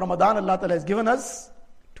month of Ramadan, Allah Ta'ala has given us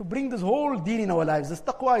to bring this whole deen in our lives. This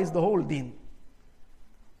taqwa is the whole deen.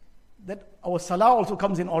 That our salah also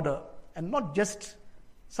comes in order. And not just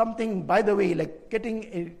something, by the way, like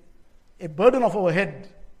getting a burden off our head.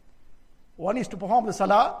 One is to perform the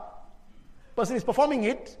salah. Person is performing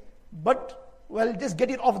it, but, well, just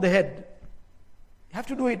get it off the head. You have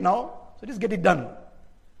to do it now, so just get it done.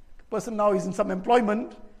 The person now is in some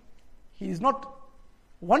employment. He is not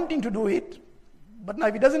wanting to do it, but now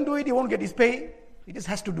if he doesn't do it, he won't get his pay. He just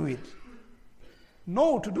has to do it.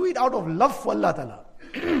 No, to do it out of love for Allah Ta'ala.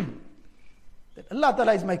 That Allah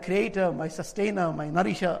Ta'ala is my creator, my sustainer, my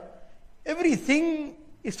nourisher. Everything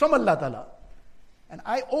is from Allah Ta'ala.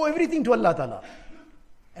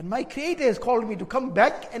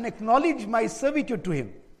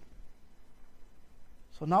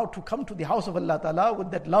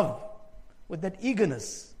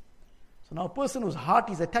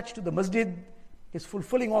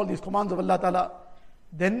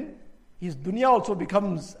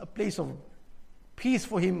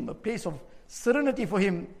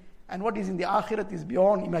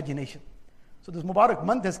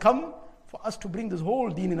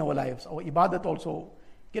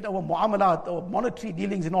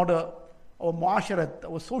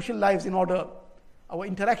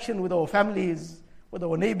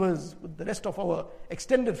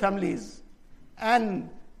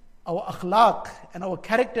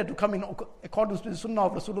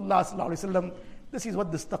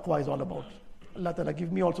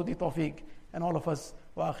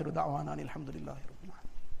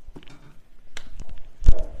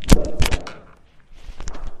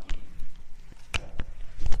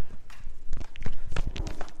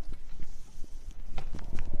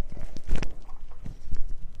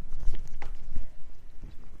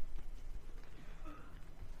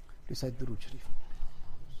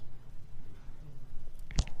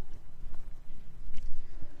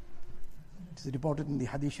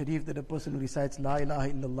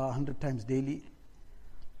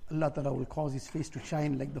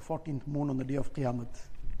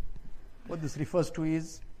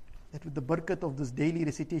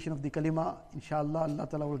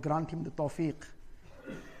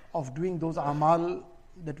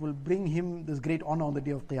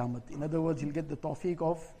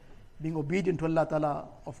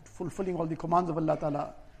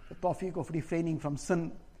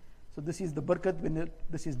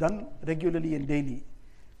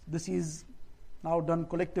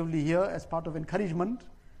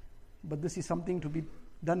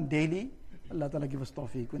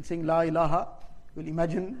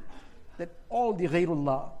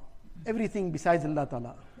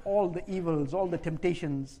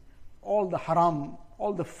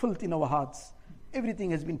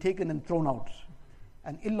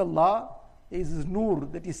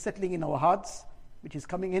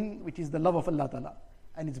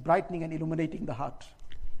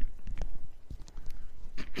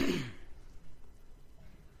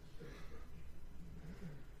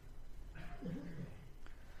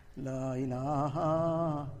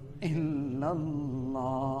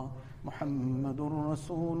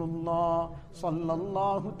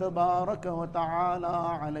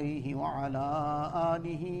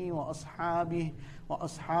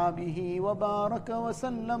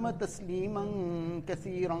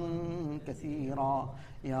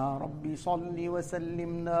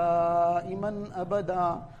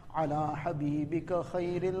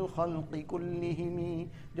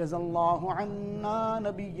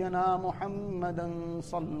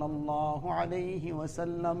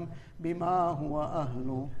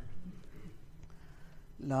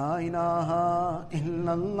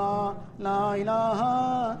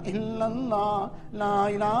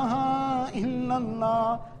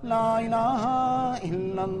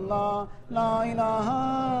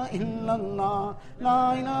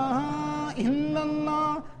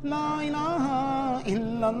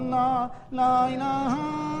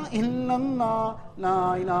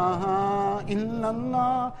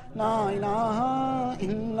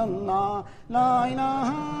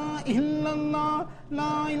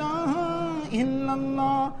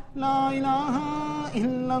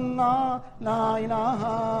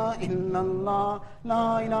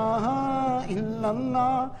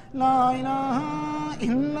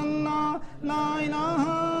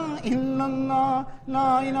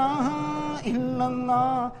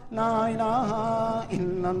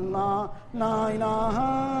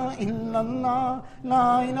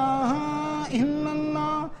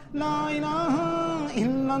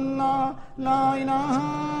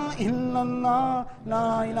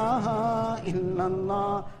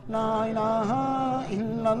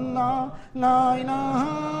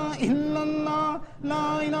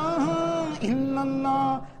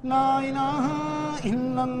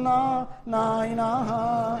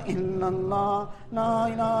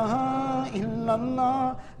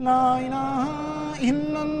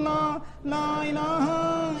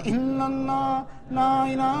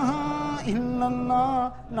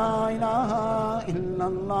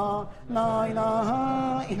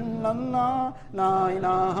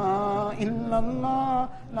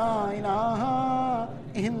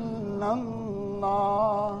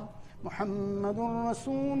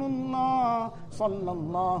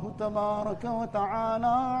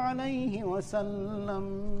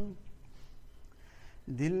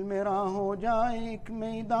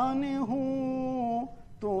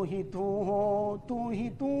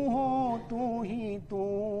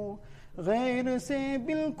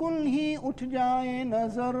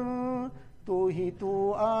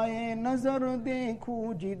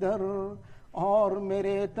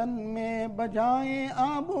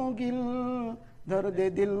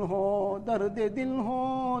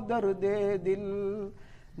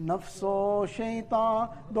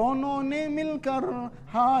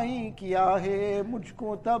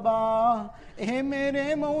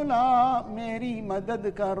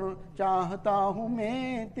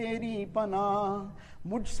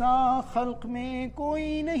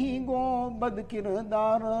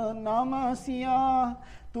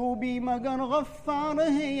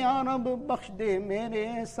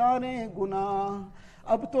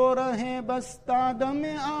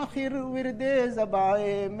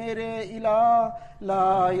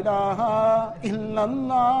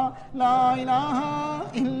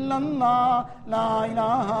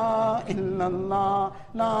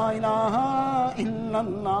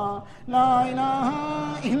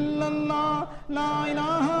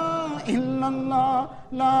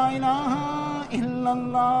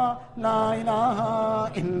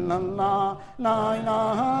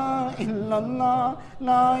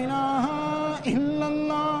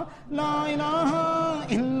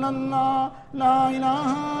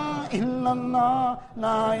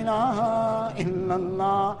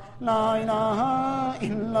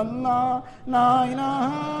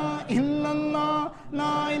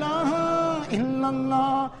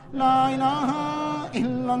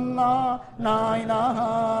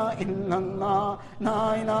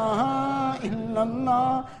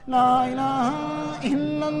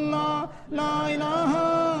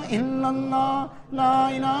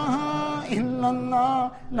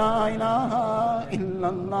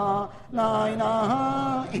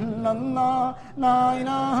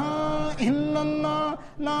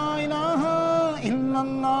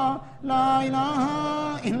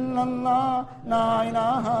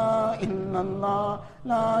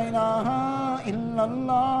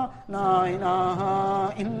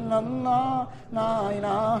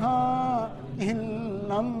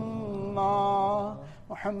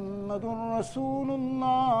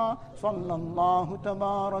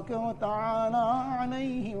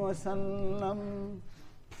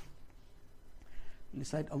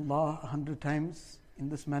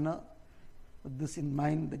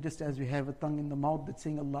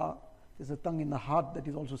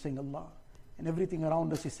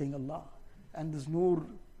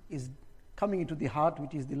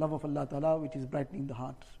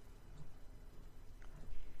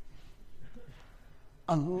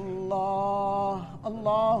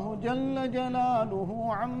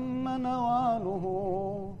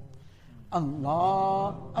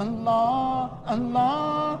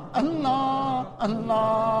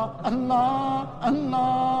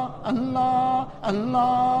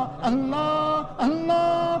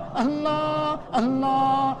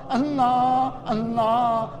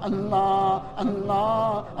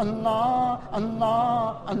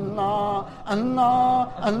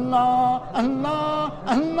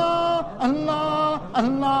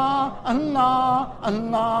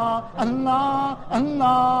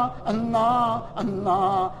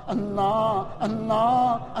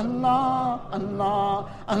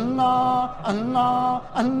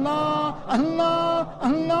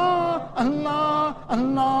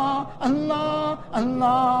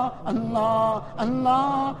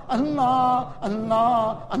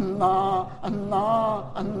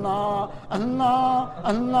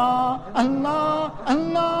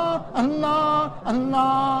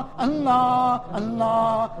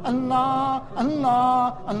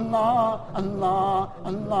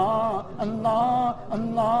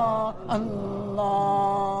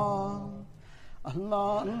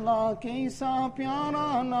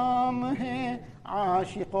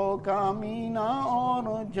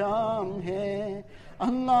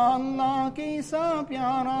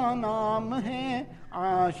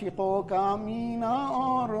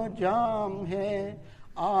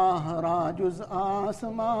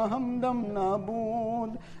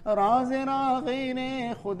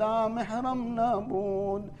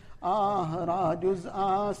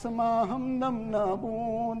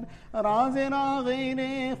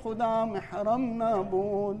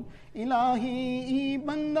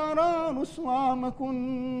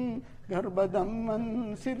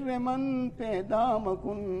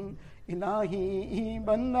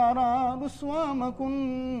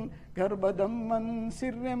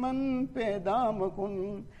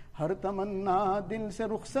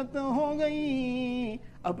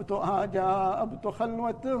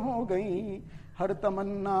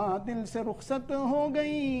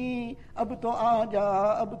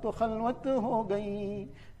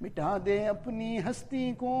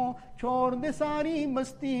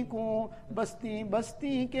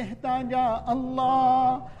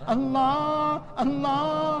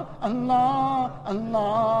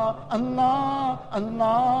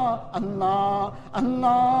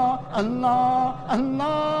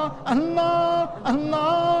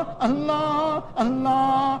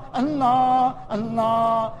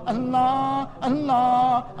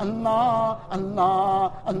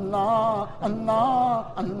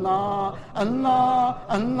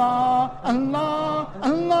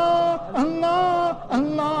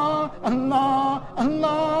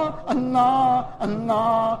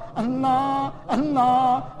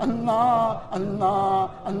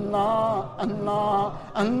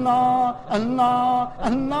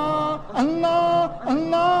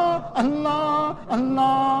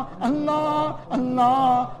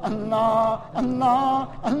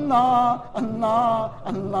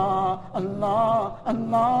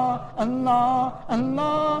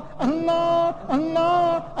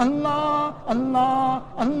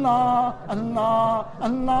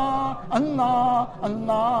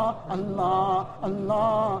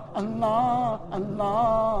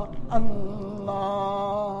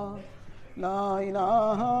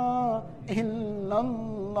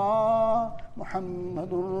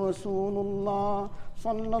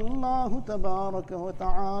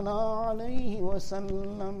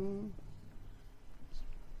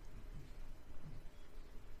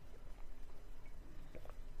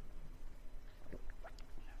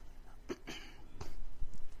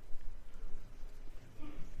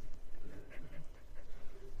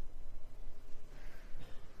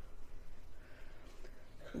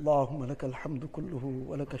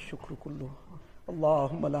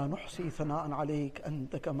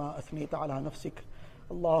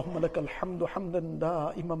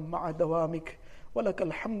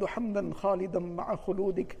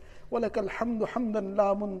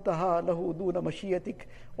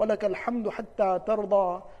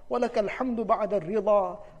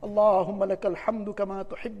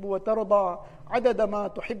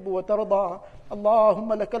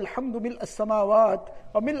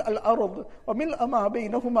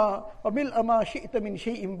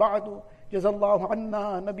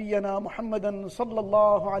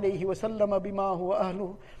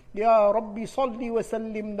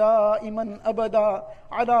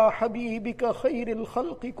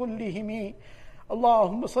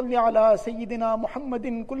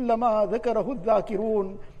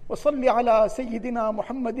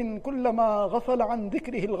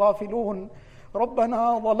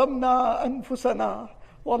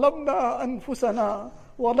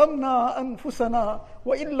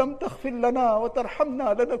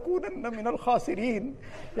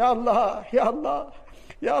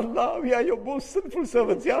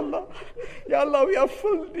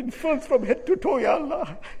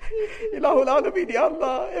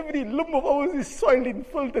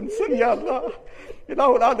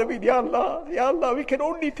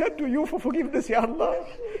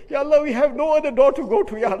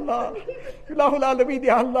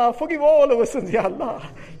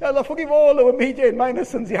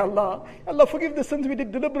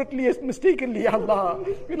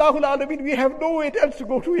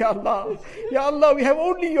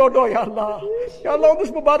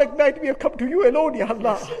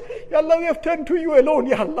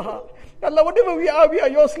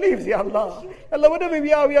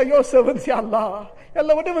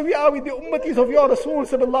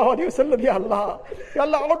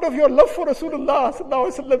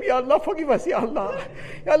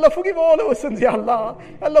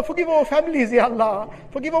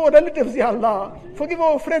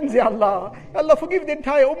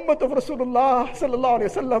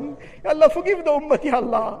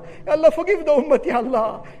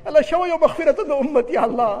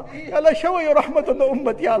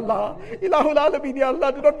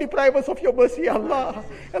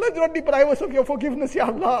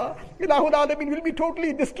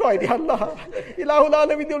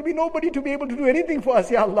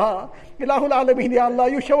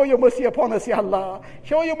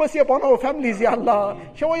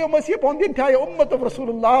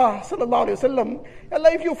 Rasulullah sallallahu alayhi wa sallam. Ya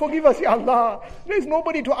Allah, if you forgive us, Ya Allah, there is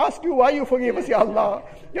nobody to ask you why you forgave us, Ya Allah.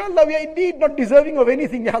 Ya Allah, we are indeed not deserving of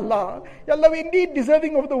anything, Ya Allah. Ya Allah, we are indeed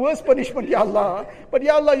deserving of the worst punishment, Ya Allah. But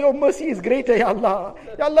Ya Allah, your mercy is greater, Ya Allah.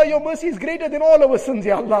 Ya Allah, your mercy is greater than all our sins,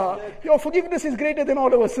 Ya Allah. Your forgiveness is greater than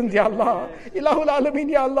all our sins, Ya Allah. Ilahul Alameen,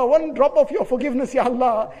 Ya Allah, one drop of your forgiveness, Ya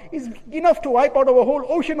Allah, is enough to wipe out our whole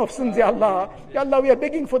ocean of sins, Ya Allah. Ya Allah, we are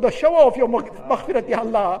begging for the shower of your maghfirat, Ya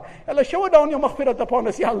Allah. Ya Allah, shower down your maghfirat upon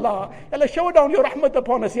us, Ya Allah. Ya Allah, shower down your rahmat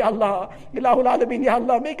upon us, Ya Allah. Ilahul Alameen, Ya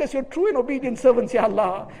Allah, make us your true and obedient servants, Ya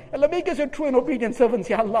Allah. Ya Allah, make us your true and obedient servants,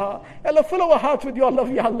 Ya Allah. Ya Allah, fill our hearts with your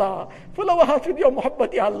love, Ya Allah. Fill our hearts with your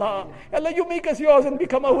muhabbat, Ya Allah. Ya Allah, you make us yours and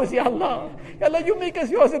become ours, Ya Allah. Ya Allah, you make us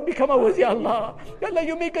yours and become ours, Ya Allah. Ya Allah,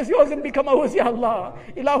 you make us yours and become ours, Ya Allah.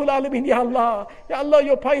 Ilahul Alameen, Ya Allah. Ya Allah,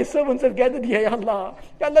 your pious servants have gathered here, Ya Allah.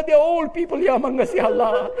 Ya Allah, there are old people here among us, Ya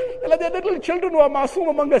Allah. Ya Allah, there are little children who are masoom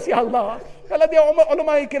among us, Ya Allah. Ya Allah, there are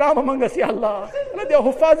ulama kiram among us, Ya Allah. Ya Allah, there are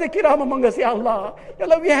hufaz kiram among us, Ya Allah. Ya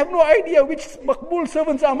Allah, we have no idea which makbul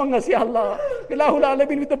servants are among us, Ya Allah. Ilahul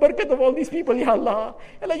Alameen, with the barakat of all these people, Ya Allah.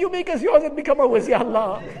 Ya Allah, you make us yours and become ours, Ya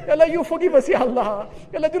Allah. Ya Allah, you forgive us, Ya Allah.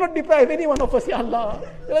 Ya Allah, do not deprive any one of us, Ya Allah.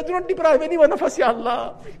 Ya Allah, do not deprive any one of us, Ya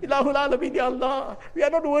Allah. Ilahul Alameen, Ya Allah. We are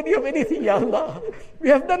not worthy of anything, Ya Allah. We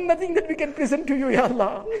have done nothing that we can present to you, Ya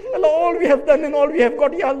Allah. Ya Allah, all we have done and all we have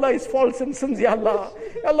got, Ya Allah, is faults and sins, Ya Allah.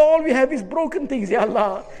 Ya Allah, all we have is broken things, Ya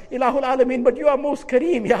Allah. Ilahul Alameen, but you are most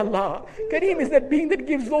Kareem, Ya Allah. Kareem is that being that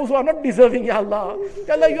gives those who are not deserving, Ya Allah.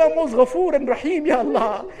 Ya Allah, you are most Ghafoor and Rahim, Ya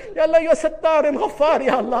Allah. Ya Allah, you are Sattar and Ghaffar,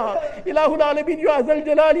 Ya Allah. Ilahul Alameen, you are Zal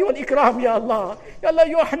Jalali wal Ikram, Ya Allah. Ya Allah,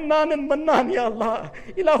 you are Hannan and Mannan, Ya Allah.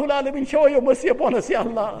 Ilahul Alameen, show your mercy upon us, Ya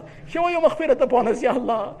Allah. Show your maghfirat upon us, Ya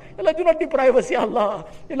Allah. Ya Allah, do not deprive us, Ya Allah.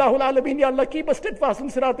 Ilahul Alameen, Ya Allah, keep us steadfast in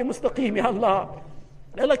Sirat-e Mustaqim, Ya Allah.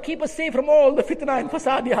 Allah, keep us safe from all the fitna and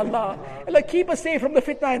fasad, Ya Allah. Allah, keep us safe from the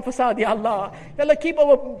fitna and fasad, Ya Allah. Allah, keep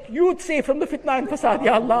our youth safe from the fitna and fasad,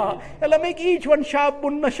 Ya Allah. Allah, make each one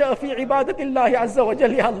shabun nasha fi ibadatillahi azza wa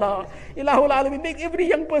jal, Ya Allah. Ilahul Alameen, make every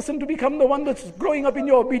young person to become the one that's growing up in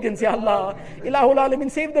your obedience, Ya Allah. Ilahul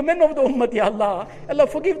Alameen, save the men of the ummah, Ya Allah. Allah,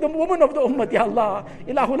 forgive the women of the ummah, Ya Allah.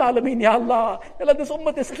 Ilahul Alameen, Ya Allah. Allah, this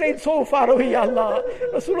ummah is strayed so far away, Ya Allah.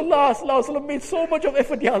 Rasulullah sallallahu alaihi wasallam made so much of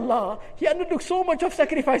effort, Ya Allah. He undertook so much of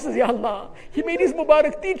sacrifices, Ya Allah. He made his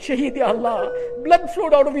Mubarak teeth shaheed, Ya Allah. Blood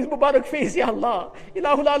flowed out of his Mubarak face, Ya Allah.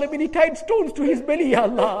 Ilahul Alameen, he tied stones to his belly, Ya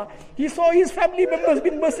Allah. He saw his family members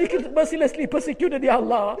being mercilessly persecuted, Ya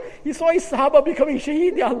Allah. He saw his Sahaba becoming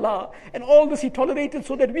shaheed, Ya Allah. And all this he tolerated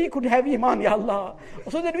so that we could have Iman, Ya Allah.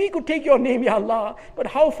 So that we could take your name, Ya Allah. But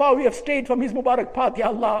how far we have strayed from his Mubarak path, Ya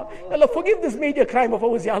Allah. Allah, forgive this major crime of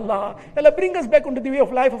ours, Ya Allah. Allah, bring us back onto the way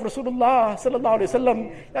of life of Rasulullah sallallahu alaihi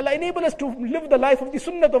wasallam. Allah, enable us to live the life of the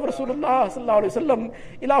sunnah of Rasulullah sallallahu alaihi wasallam.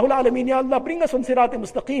 Ilahul Alameen, Ya Allah, bring us on Sirat-e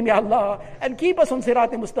Mustaqim, Ya Allah, and keep us on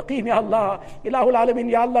Sirat-e Mustaqim, Ya Allah. Ilahul Alameen,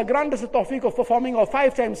 Ya Allah, grant us the tawfiq of performing our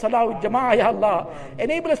 5 times salah with jama'ah, Ya Allah.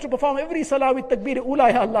 Enable us to perform every salah with takbir ula,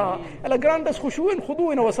 Ya Allah. Allah, grant us khushu and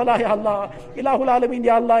khudu in our salah, Ya Allah. Ilahul Alameen,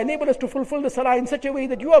 Ya Allah, enable us to fulfill the salah in such a way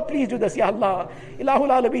that you are pleased with us, Ya Allah. Ilahul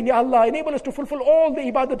Alameen, Ya Allah, enable us to fulfill all the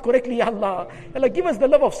ibadat correctly, Ya Allah. Allah, give us the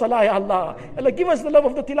love of salah, Ya Allah. Allah, give us the love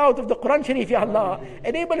of the tilawat of the Quran Sharif, Ya Allah.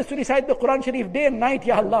 Enable us to recite the Quran Sharif day and night,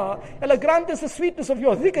 Ya Allah. Allah, grant us the sweetness of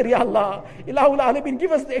your dhikr, Ya Allah. Ilahul Alameen,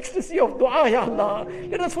 give us the ecstasy of dua, Ya Allah.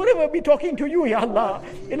 Let us forever be talking to you, Ya Allah.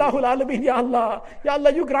 Ilahul Alameen, Ya Allah. Ya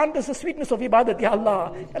Allah, you grant us the sweetness of ibadat, Ya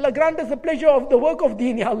Allah. Allah, grant us the pleasure of the work of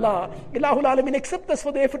deen, Ya Allah. Ilahul Alameen, accept us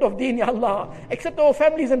for the effort of deen, Ya Allah. Accept our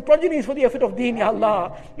families and progenies for the effort of deen, Ya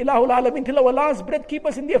Allah. Ilahul Alameen, till our last breath, keep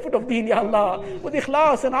us in the effort of deen, Ya Allah. With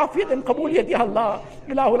ikhlas and afiyat and qabuliyat, Ya Allah.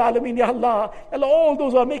 Ilahul Alameen, Ya Allah. Allah, all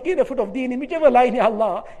those who are making the effort of deen in whichever line, Ya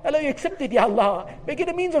Allah. Allah, you accept it, Ya Allah. Make it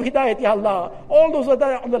a means of hidayat, Ya Allah. All those who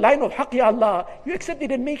are on the line of haqq, Ya Allah. You accept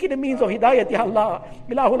it and make it a means of hidayat, Ya Allah.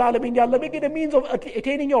 Ilahul Alameen, Ya Allah. Make it a means of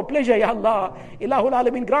attaining your pleasure, Ya Allah. Ilahul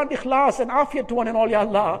Alameen, grant ikhlas and afiyat to one and all, Ya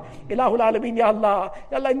Allah. Ilahul Alameen, Ya Allah.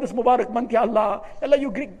 Ya Allah, in this Mubarak month, Ya Allah. Ya Allah,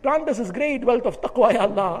 you grant us this great wealth of taqwa, Ya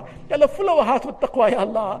Allah. Ya Allah, fill our hearts with taqwa, Ya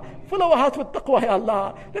Allah. Fill our hearts with taqwa, Ya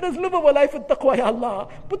Allah. Let us live our life with taqwa, Ya Allah.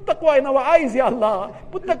 Put taqwa in our eyes, Ya Allah.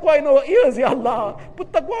 Put taqwa in our ears, Ya Allah.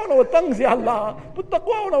 Put taqwa on our tongues, Ya Allah. Put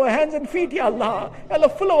taqwa on our hands and feet, Ya Allah. Ya Allah,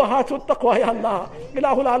 fill our hearts with taqwa, Ya Allah.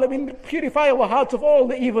 Ilahul Alameen, purify our hearts of all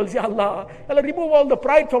the evils, Ya Allah. Ya Allah, remove all the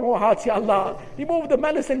pride from from our hearts, Ya Allah. Remove the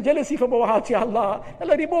malice and jealousy from our hearts, Ya Allah.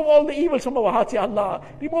 Allah, remove all the evils from our hearts, Ya Allah.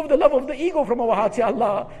 Remove the love of the ego from our hearts, Ya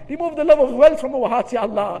Allah. Remove the love of wealth from our hearts, Ya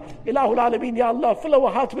Allah. Ilahul Alameen, Ya Allah. Fill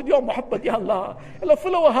our hearts with your muhabbat, Ya Allah. Allah,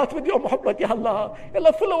 fill our hearts with your muhabbat, Ya Allah.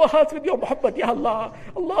 Allah, fill our hearts with your muhabbat, Ya Allah.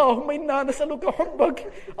 Allahumma inna nas'aluka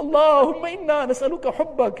hubbak. Allahumma inna nas'aluka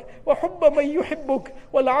hubbak. Wa hubba man yuhibbuk.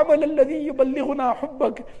 Wal amal alladhi yuballighuna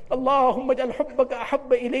hubbak. Allahumma jal hubbaka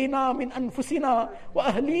ahabba ilayna min anfusina wa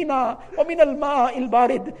ahlina wa min al-ma'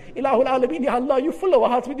 al-barid. Ilahul Alameen, Ya Allah, you fill our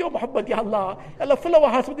hearts with your muhabbat, Ya Allah. Allah, fill our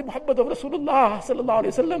hearts with the muhabbat of Rasulullah sallallahu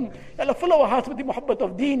alayhi wa sallam. Allah, fill our hearts with the muhabbat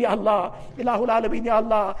of deen, Ya Allah. Ilahul Alameen, Ya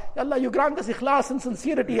Allah. Ya Allah, you grant us ikhlas and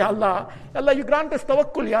sincerity, Ya Allah. Ya Allah, you grant us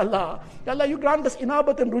tawakkul, Ya Allah. Ya Allah, you grant us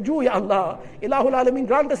inabat and ruju, Ya Allah. Ilahul Alameen,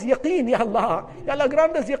 grant us yaqeen, Ya Allah. Ya Allah,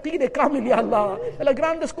 grant us yaqeen kamil, Ya Allah. Ya Allah,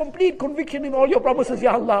 grant us complete conviction in all your promises,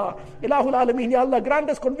 Ya Allah. Ilahul Alameen, Ya Allah, grant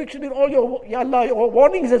us conviction in all your, Ya Allah, your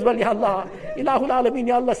warnings as well, Ya Allah. Ilahul Alameen,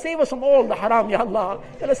 Ya Allah, save us from all the haram, Ya Allah.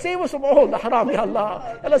 Ya Allah, save us from all the haram, Ya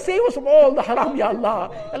Allah. Ya Allah, save us from all the haram, Ya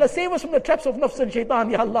Allah. Ya Allah, save us from the traps of nafs and shaitan,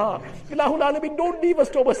 Ya Allah. Ilahul Alameen, don't leave us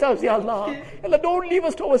to ourselves, Ya Allah. Ya Allah, don't leave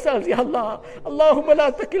us to ourselves, Ya Allah. Allahumma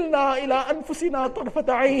la takilna ila anfusina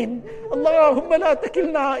tarfata ayn. Allahumma la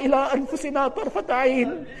takilna ila anfusina tarfata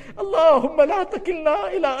ayn. Allahumma la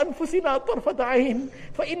takilna ila anfusina tarfata ayn.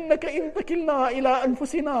 فإنك إن تكلنا إلى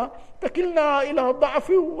أنفسنا تكلنا إلى ضعف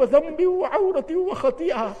وذنب وعورة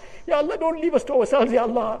وخطيئة. Ya Allah, don't leave us to ourselves, Ya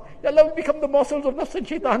Allah. Ya Allah, we become the morsels of nafs and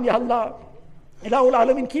shaitan, Ya Allah. Ilahul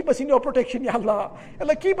Alameen, keep us in your protection, Ya Allah.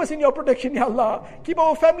 Allah, keep us in your protection, Ya Allah. Keep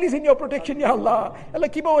our families in your protection, Ya Allah. Allah,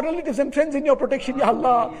 keep our relatives and friends in your protection, Ya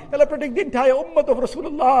Allah. Allah, protect the entire ummah of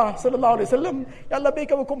Rasulullah sallallahu alayhi wa sallam. Ya Allah,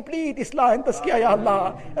 make our complete islah and tazkiyah, Ya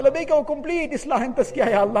Allah. Allah, make our complete islah and tazkiyah,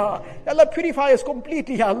 Ya Allah. Ya Allah, purify us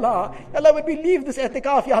completely, Ya Allah. Ya Allah, when we leave this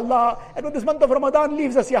i'tikaf, Ya Allah, and when this month of Ramadan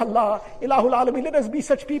leaves us, Ya Allah, Ilahul Alameen, let us be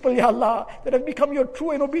such people, Ya Allah, that have become your true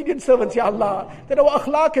and obedient servants, Ya Allah. That our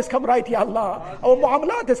akhlaq has come right, Ya Allah. Our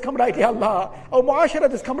muamalat has come right, Ya Allah. Our muasharat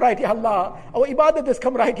has come right, Ya Allah. Our ibadat has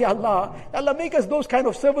come right, Ya Allah. Ya Allah, make us those kind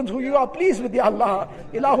of servants who you are pleased with, Ya Allah.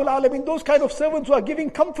 Ilahul Alameen, those kind of servants who are giving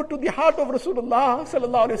comfort to the heart of Rasulullah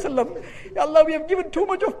sallallahu alayhi wa sallam. Ya Allah, we have given too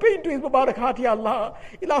much of pain to his Mubarak heart, Ya Allah.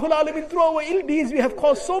 Ilahul Alameen, through our ill deeds, we have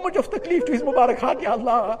caused so much of taklif to his Mubarak heart, Ya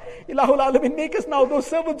Allah. Ilahul Alameen, make us now those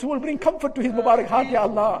servants who will bring comfort to his Mubarak heart, Ya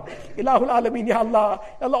Allah. Ilahul Alameen, Ya Allah.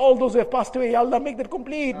 Ya Allah, all those who have passed away, Ya Allah, make that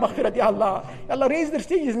complete maghfirat, Ya Allah. Ya Allah, raise their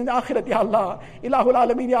stages in the akhirat, Ya Allah. Ilahul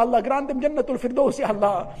Alameen, Ya Allah, grant them Jannatul Firdaus, Ya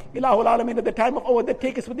Allah. Ilahul Alameen, at the time of our death,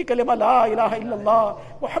 take us with the kalima La ilaha illallah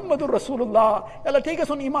Muhammadur Rasulullah. Ya Allah, take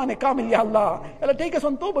us on Iman Kamil, Ya Allah. Ya Allah, take us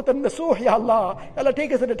on Tawbat and Nasuh, Ya Allah. Ya Allah,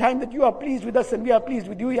 take us at the time that you are pleased with us and we are pleased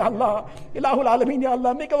with you, Ya Allah. Ilahul Alameen, Ya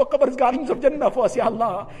Allah, make our qabrs gardens of Jannah for us, Ya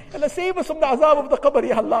Allah. Ya Allah, save us from the azab of the qabr,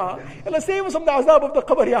 Ya Allah. Ya Allah, save us from the azab of the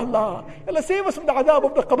qabr, Ya Allah. Ya Allah, save us from the azab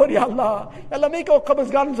of the qabr, Ya Allah. Ya Allah, make our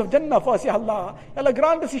qabrs gardens of Jannah for us, Ya Allah. Ya Allah,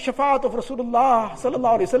 grant us the shafaat of Rasulullah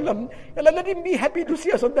sallallahu alayhi wa sallam. Ya Allah, let him be happy to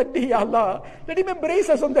see us on that day, Ya Allah. Let him embrace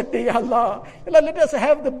us on that day, Ya Allah. Ya Allah, let us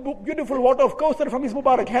have the beautiful water of Kawthar from his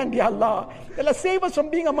Mubarak hand, Ya Allah. Ya Allah, save us from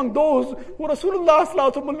being among those who Rasulullah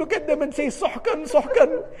sallallahu alayhi wa sallam will look at them and say, Suhkan,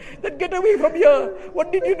 Suhkan, then get away from here.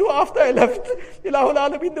 What did you do after I left? Ilahul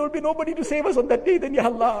Alameen, there will be nobody to save us on that day, then, Ya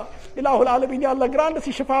Allah. Ilahul Alameen, Ya Allah, grant us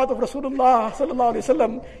the shafaat of Rasulullah sallallahu alayhi wa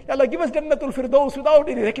sallam. Ya Allah, give us Jannatul Firdaus without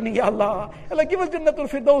any reckoning, Ya Allah. Ya Allah, give us Jannatul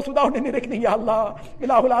Firdaus without any reckoning, Ya Allah.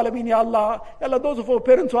 Ilahul Alameen, Ya Allah. Ya Allah, those of our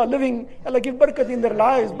parents who are living, Ya Allah, give barakat in their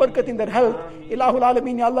lives, barakat in their health. Ilahul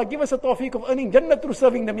Alameen, Ya Allah, give us a tawfiq of earning Jannah through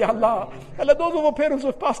serving them, Ya Allah. Ya Allah, those of our parents who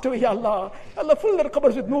have passed away, Ya Allah. Ya Allah, fill their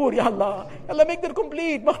qabrs with noor, Ya Allah. Ya Allah, make their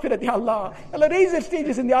complete maghfirat, Ya Allah. Ya Allah, raise their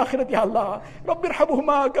stages in the akhirat, Ya Allah. Rabbi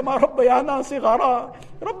irhamhuma kama rabbayana sighara.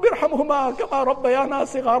 Rabbi irhamhuma kama rabbayana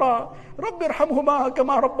sighara. Rabbi irhamhuma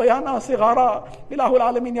kama rabbayana sighara. Ilahul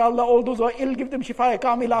Alameen, Ya Allah, all those who are ill, give them shifaa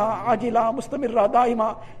kamila, ajila, mustamirra,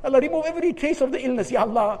 daima. Allah, remove every trace of the illness, Ya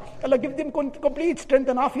Allah. Allah, give them complete strength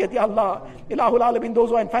and afiyat, Ya Allah. Ilahul Alameen, those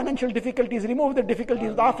who are in financial difficulties, remove the difficulties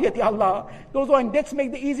with afiyat, Ya Allah. Those who are in debts,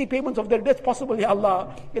 make the easy payments of their debts possible, Ya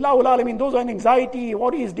Allah. Ilahul Alameen, those who are in anxiety,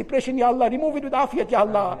 worries, depression, Ya Allah, remove it with afiyat, Ya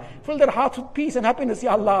Allah. Fill their hearts with peace and happiness,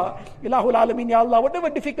 Ya Allah. Ilahul Alameen, Ya Allah, whatever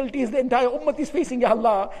difficulties the entire ummah is facing, Ya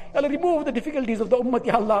Allah. Allah, remove the difficulties of the ummah,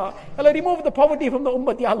 Ya Allah. Allah, remove the poverty from the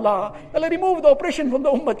ummah, Ya Allah. Allah, remove the oppression from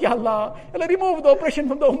the ummah, Ya Allah. Allah, remove the oppression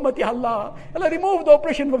from the ummah, Ya Allah. Allah, remove the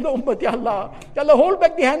oppression from the ummah, Ya Allah. Ya Allah, hold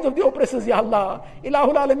back the hands of the oppressors, Ya Allah.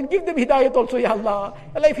 Ilahul Alameen, give them hidayat also, Ya Allah.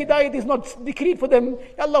 Allah, if hidayat is not decreed for them,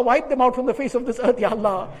 Ya Allah, wipe them out from the face of this earth, Ya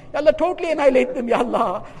Allah. Ya Allah, totally annihilate them, Ya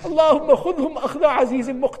Allah. Allahumma khudhum akhda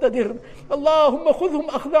azizim muqtadir. Allahumma khudhum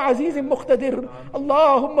akhda azizim muqtadir. Allah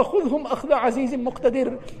Allahumma khudhum akhda azizim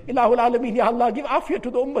muqtadir. Ilahul Alameen, Ya Allah, give afiyat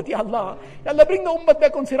to the ummah, Ya Allah. Ya Allah, bring the ummah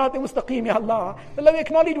back on Sirat Mustaqim, Ya Allah. Ya Allah, we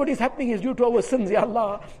acknowledge what is happening is due to our sins, Ya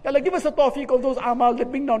Allah. Ya Allah, give us a tawfiq of those amal that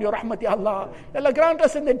bring down your rahmat, Ya Allah. Ya Allah, grant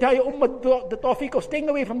us and the entire ummah the tawfiq of staying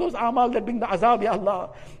away from those amal that bring the azab, Ya Allah.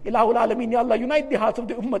 Ilahul Alameen, Ya Allah, unite the hearts of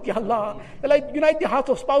the ummah, Ya Allah. Ya Allah, unite the hearts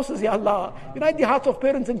of spouses, Ya Allah. Unite the hearts of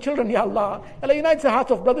parents and children, Ya Allah. Ya Allah, unite the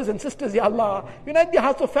hearts of brothers and sisters, Ya Allah. Unite the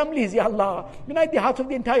hearts of families, Ya Allah. Unite the hearts of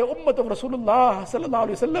the entire ummah of Rasulullah sallallahu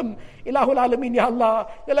alaihi wasallam. Ilahul Alameen, Ya Allah.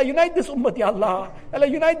 Ya Allah, unite this ummah, Ya Allah. Ya Allah,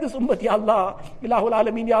 unite this ummah, Ya Allah. Ilahul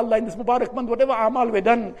Alameen, Ya Allah, in this Mubarak month, whatever amal we're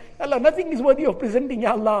done, Ya Allah, nothing is worthy of presenting,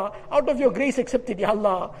 Ya Allah. Out of your grace accepted, Ya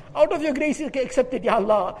Allah. Out of your grace accepted, Ya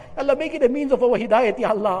Allah. Ya Allah, make it a means of our hidayat, Ya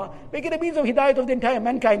Allah. Make it a means of hidayat of the entire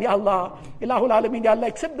mankind, Ya Allah. Ilahul Alameen, Ya Allah,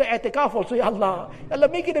 accept the i'tikaf also, Ya Allah. Ya Allah,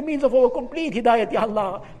 make it a means of our complete hidayat, Ya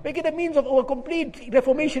Allah. Make it a means of our complete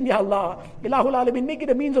reformation, Ya Allah. Ilahul Alameen, make it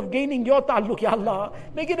a means of gaining your ta'alluq, Ya Allah.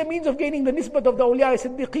 Make it a means of gaining the nisbat of the awliya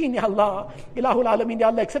siddiqeen, Ya Allah. Ilahul Alameen, Ya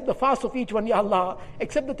Allah, accept the fast of each one, Ya Allah.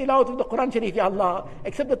 Accept the tilawat of the Quran Sharif, Ya Allah.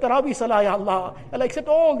 Accept the Taraweeh Salah, Ya Allah. Allah, accept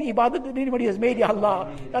all the ibadat that anybody has made, Ya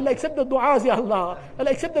Allah. Allah, accept the du'as, Ya Allah.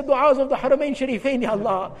 Allah, accept the du'as of the Haramain Sharifain, Ya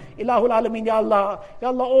Allah. Ilahul Alameen, Ya Allah. Ya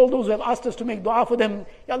Allah, all those who have asked us to make dua for them,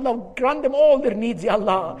 Ya Allah, grant them all their needs, Ya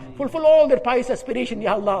Allah. Fulfill all their pious aspiration,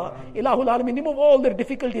 Ya Allah. Ilahul Alameen, remove all their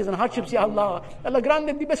difficulties and hardships, Ya Allah. Allah, grant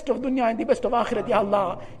them the best of dunya and the best of akhirat, Ya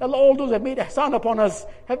Allah. Ya Allah, all those who have made ihsan upon us,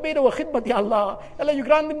 have made our khidmat, Ya Allah. Allah, you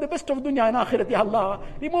grant them the best of dunya and akhirat, Ya Allah.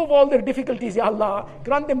 Remove all their difficulties, Ya Allah.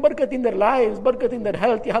 Grant them barakat in their lives, barakat in their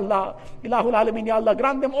health, Ya Allah. Ilahul Alameen, Ya Allah,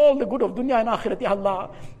 grant them all the good of dunya and akhirat, Ya Allah.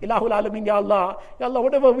 Ilahul Alameen, Ya Allah. Ya Allah,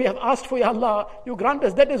 whatever we have asked for, Ya Allah, you grant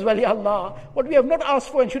us that as well, Ya Allah. What we have not asked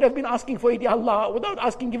for and should have been asking for it, Ya Allah, without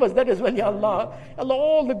asking, give us that as well, Ya Allah. Ya Allah,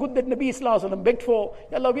 all the good that Nabi Sallallahu Alaihi Wasallam begged for,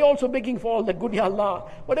 Ya Allah, we are also begging for all that good, Ya Allah.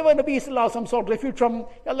 Whatever Nabi Sallallahu Alaihi Wasallam sought refuge from,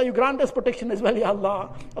 Ya Allah, you grant us protection as well, Ya Allah.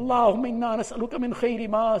 Allahumma inna nas'aluka min khayri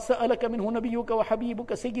ma sa'alaka minhu nabiyyuka wa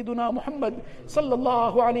habibuka sayyiduna Muhammad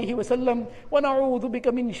sallallahu alayhi wa sallam, wa na'udhu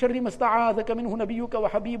bika min sharri ma sta'adhaka minhu nabiyyuka wa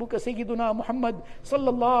habibuka sayyiduna Muhammad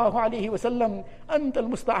sallallahu alayhi wa sallam. Anta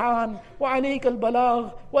al-musta'an wa alayka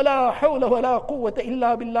al-balagh wa la hawla wa la quwwata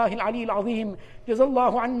illa billahi al-ali al-azim.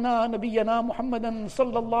 Jazallahu anna nabiyyana Muhammadan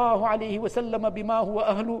sallallahu alayhi wa sallam bima huwa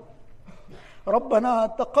ahlu.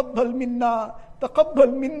 ربنا تقبل منا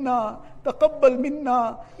تقبل منا تقبل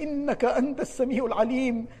منا إنك أنت السميع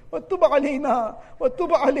العليم وتب علينا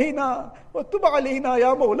وتب علينا وتب علينا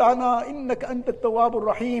يا مولانا إنك أنت التواب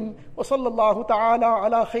الرحيم. وصلى الله تعالى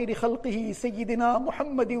على خير خلقه سيدنا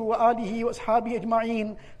محمد وآله وأصحابه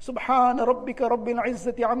أجمعين. سبحان ربك رب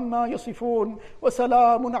العزة عما يصفون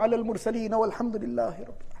وسلام على المرسلين والحمد لله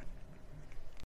رب العالمين.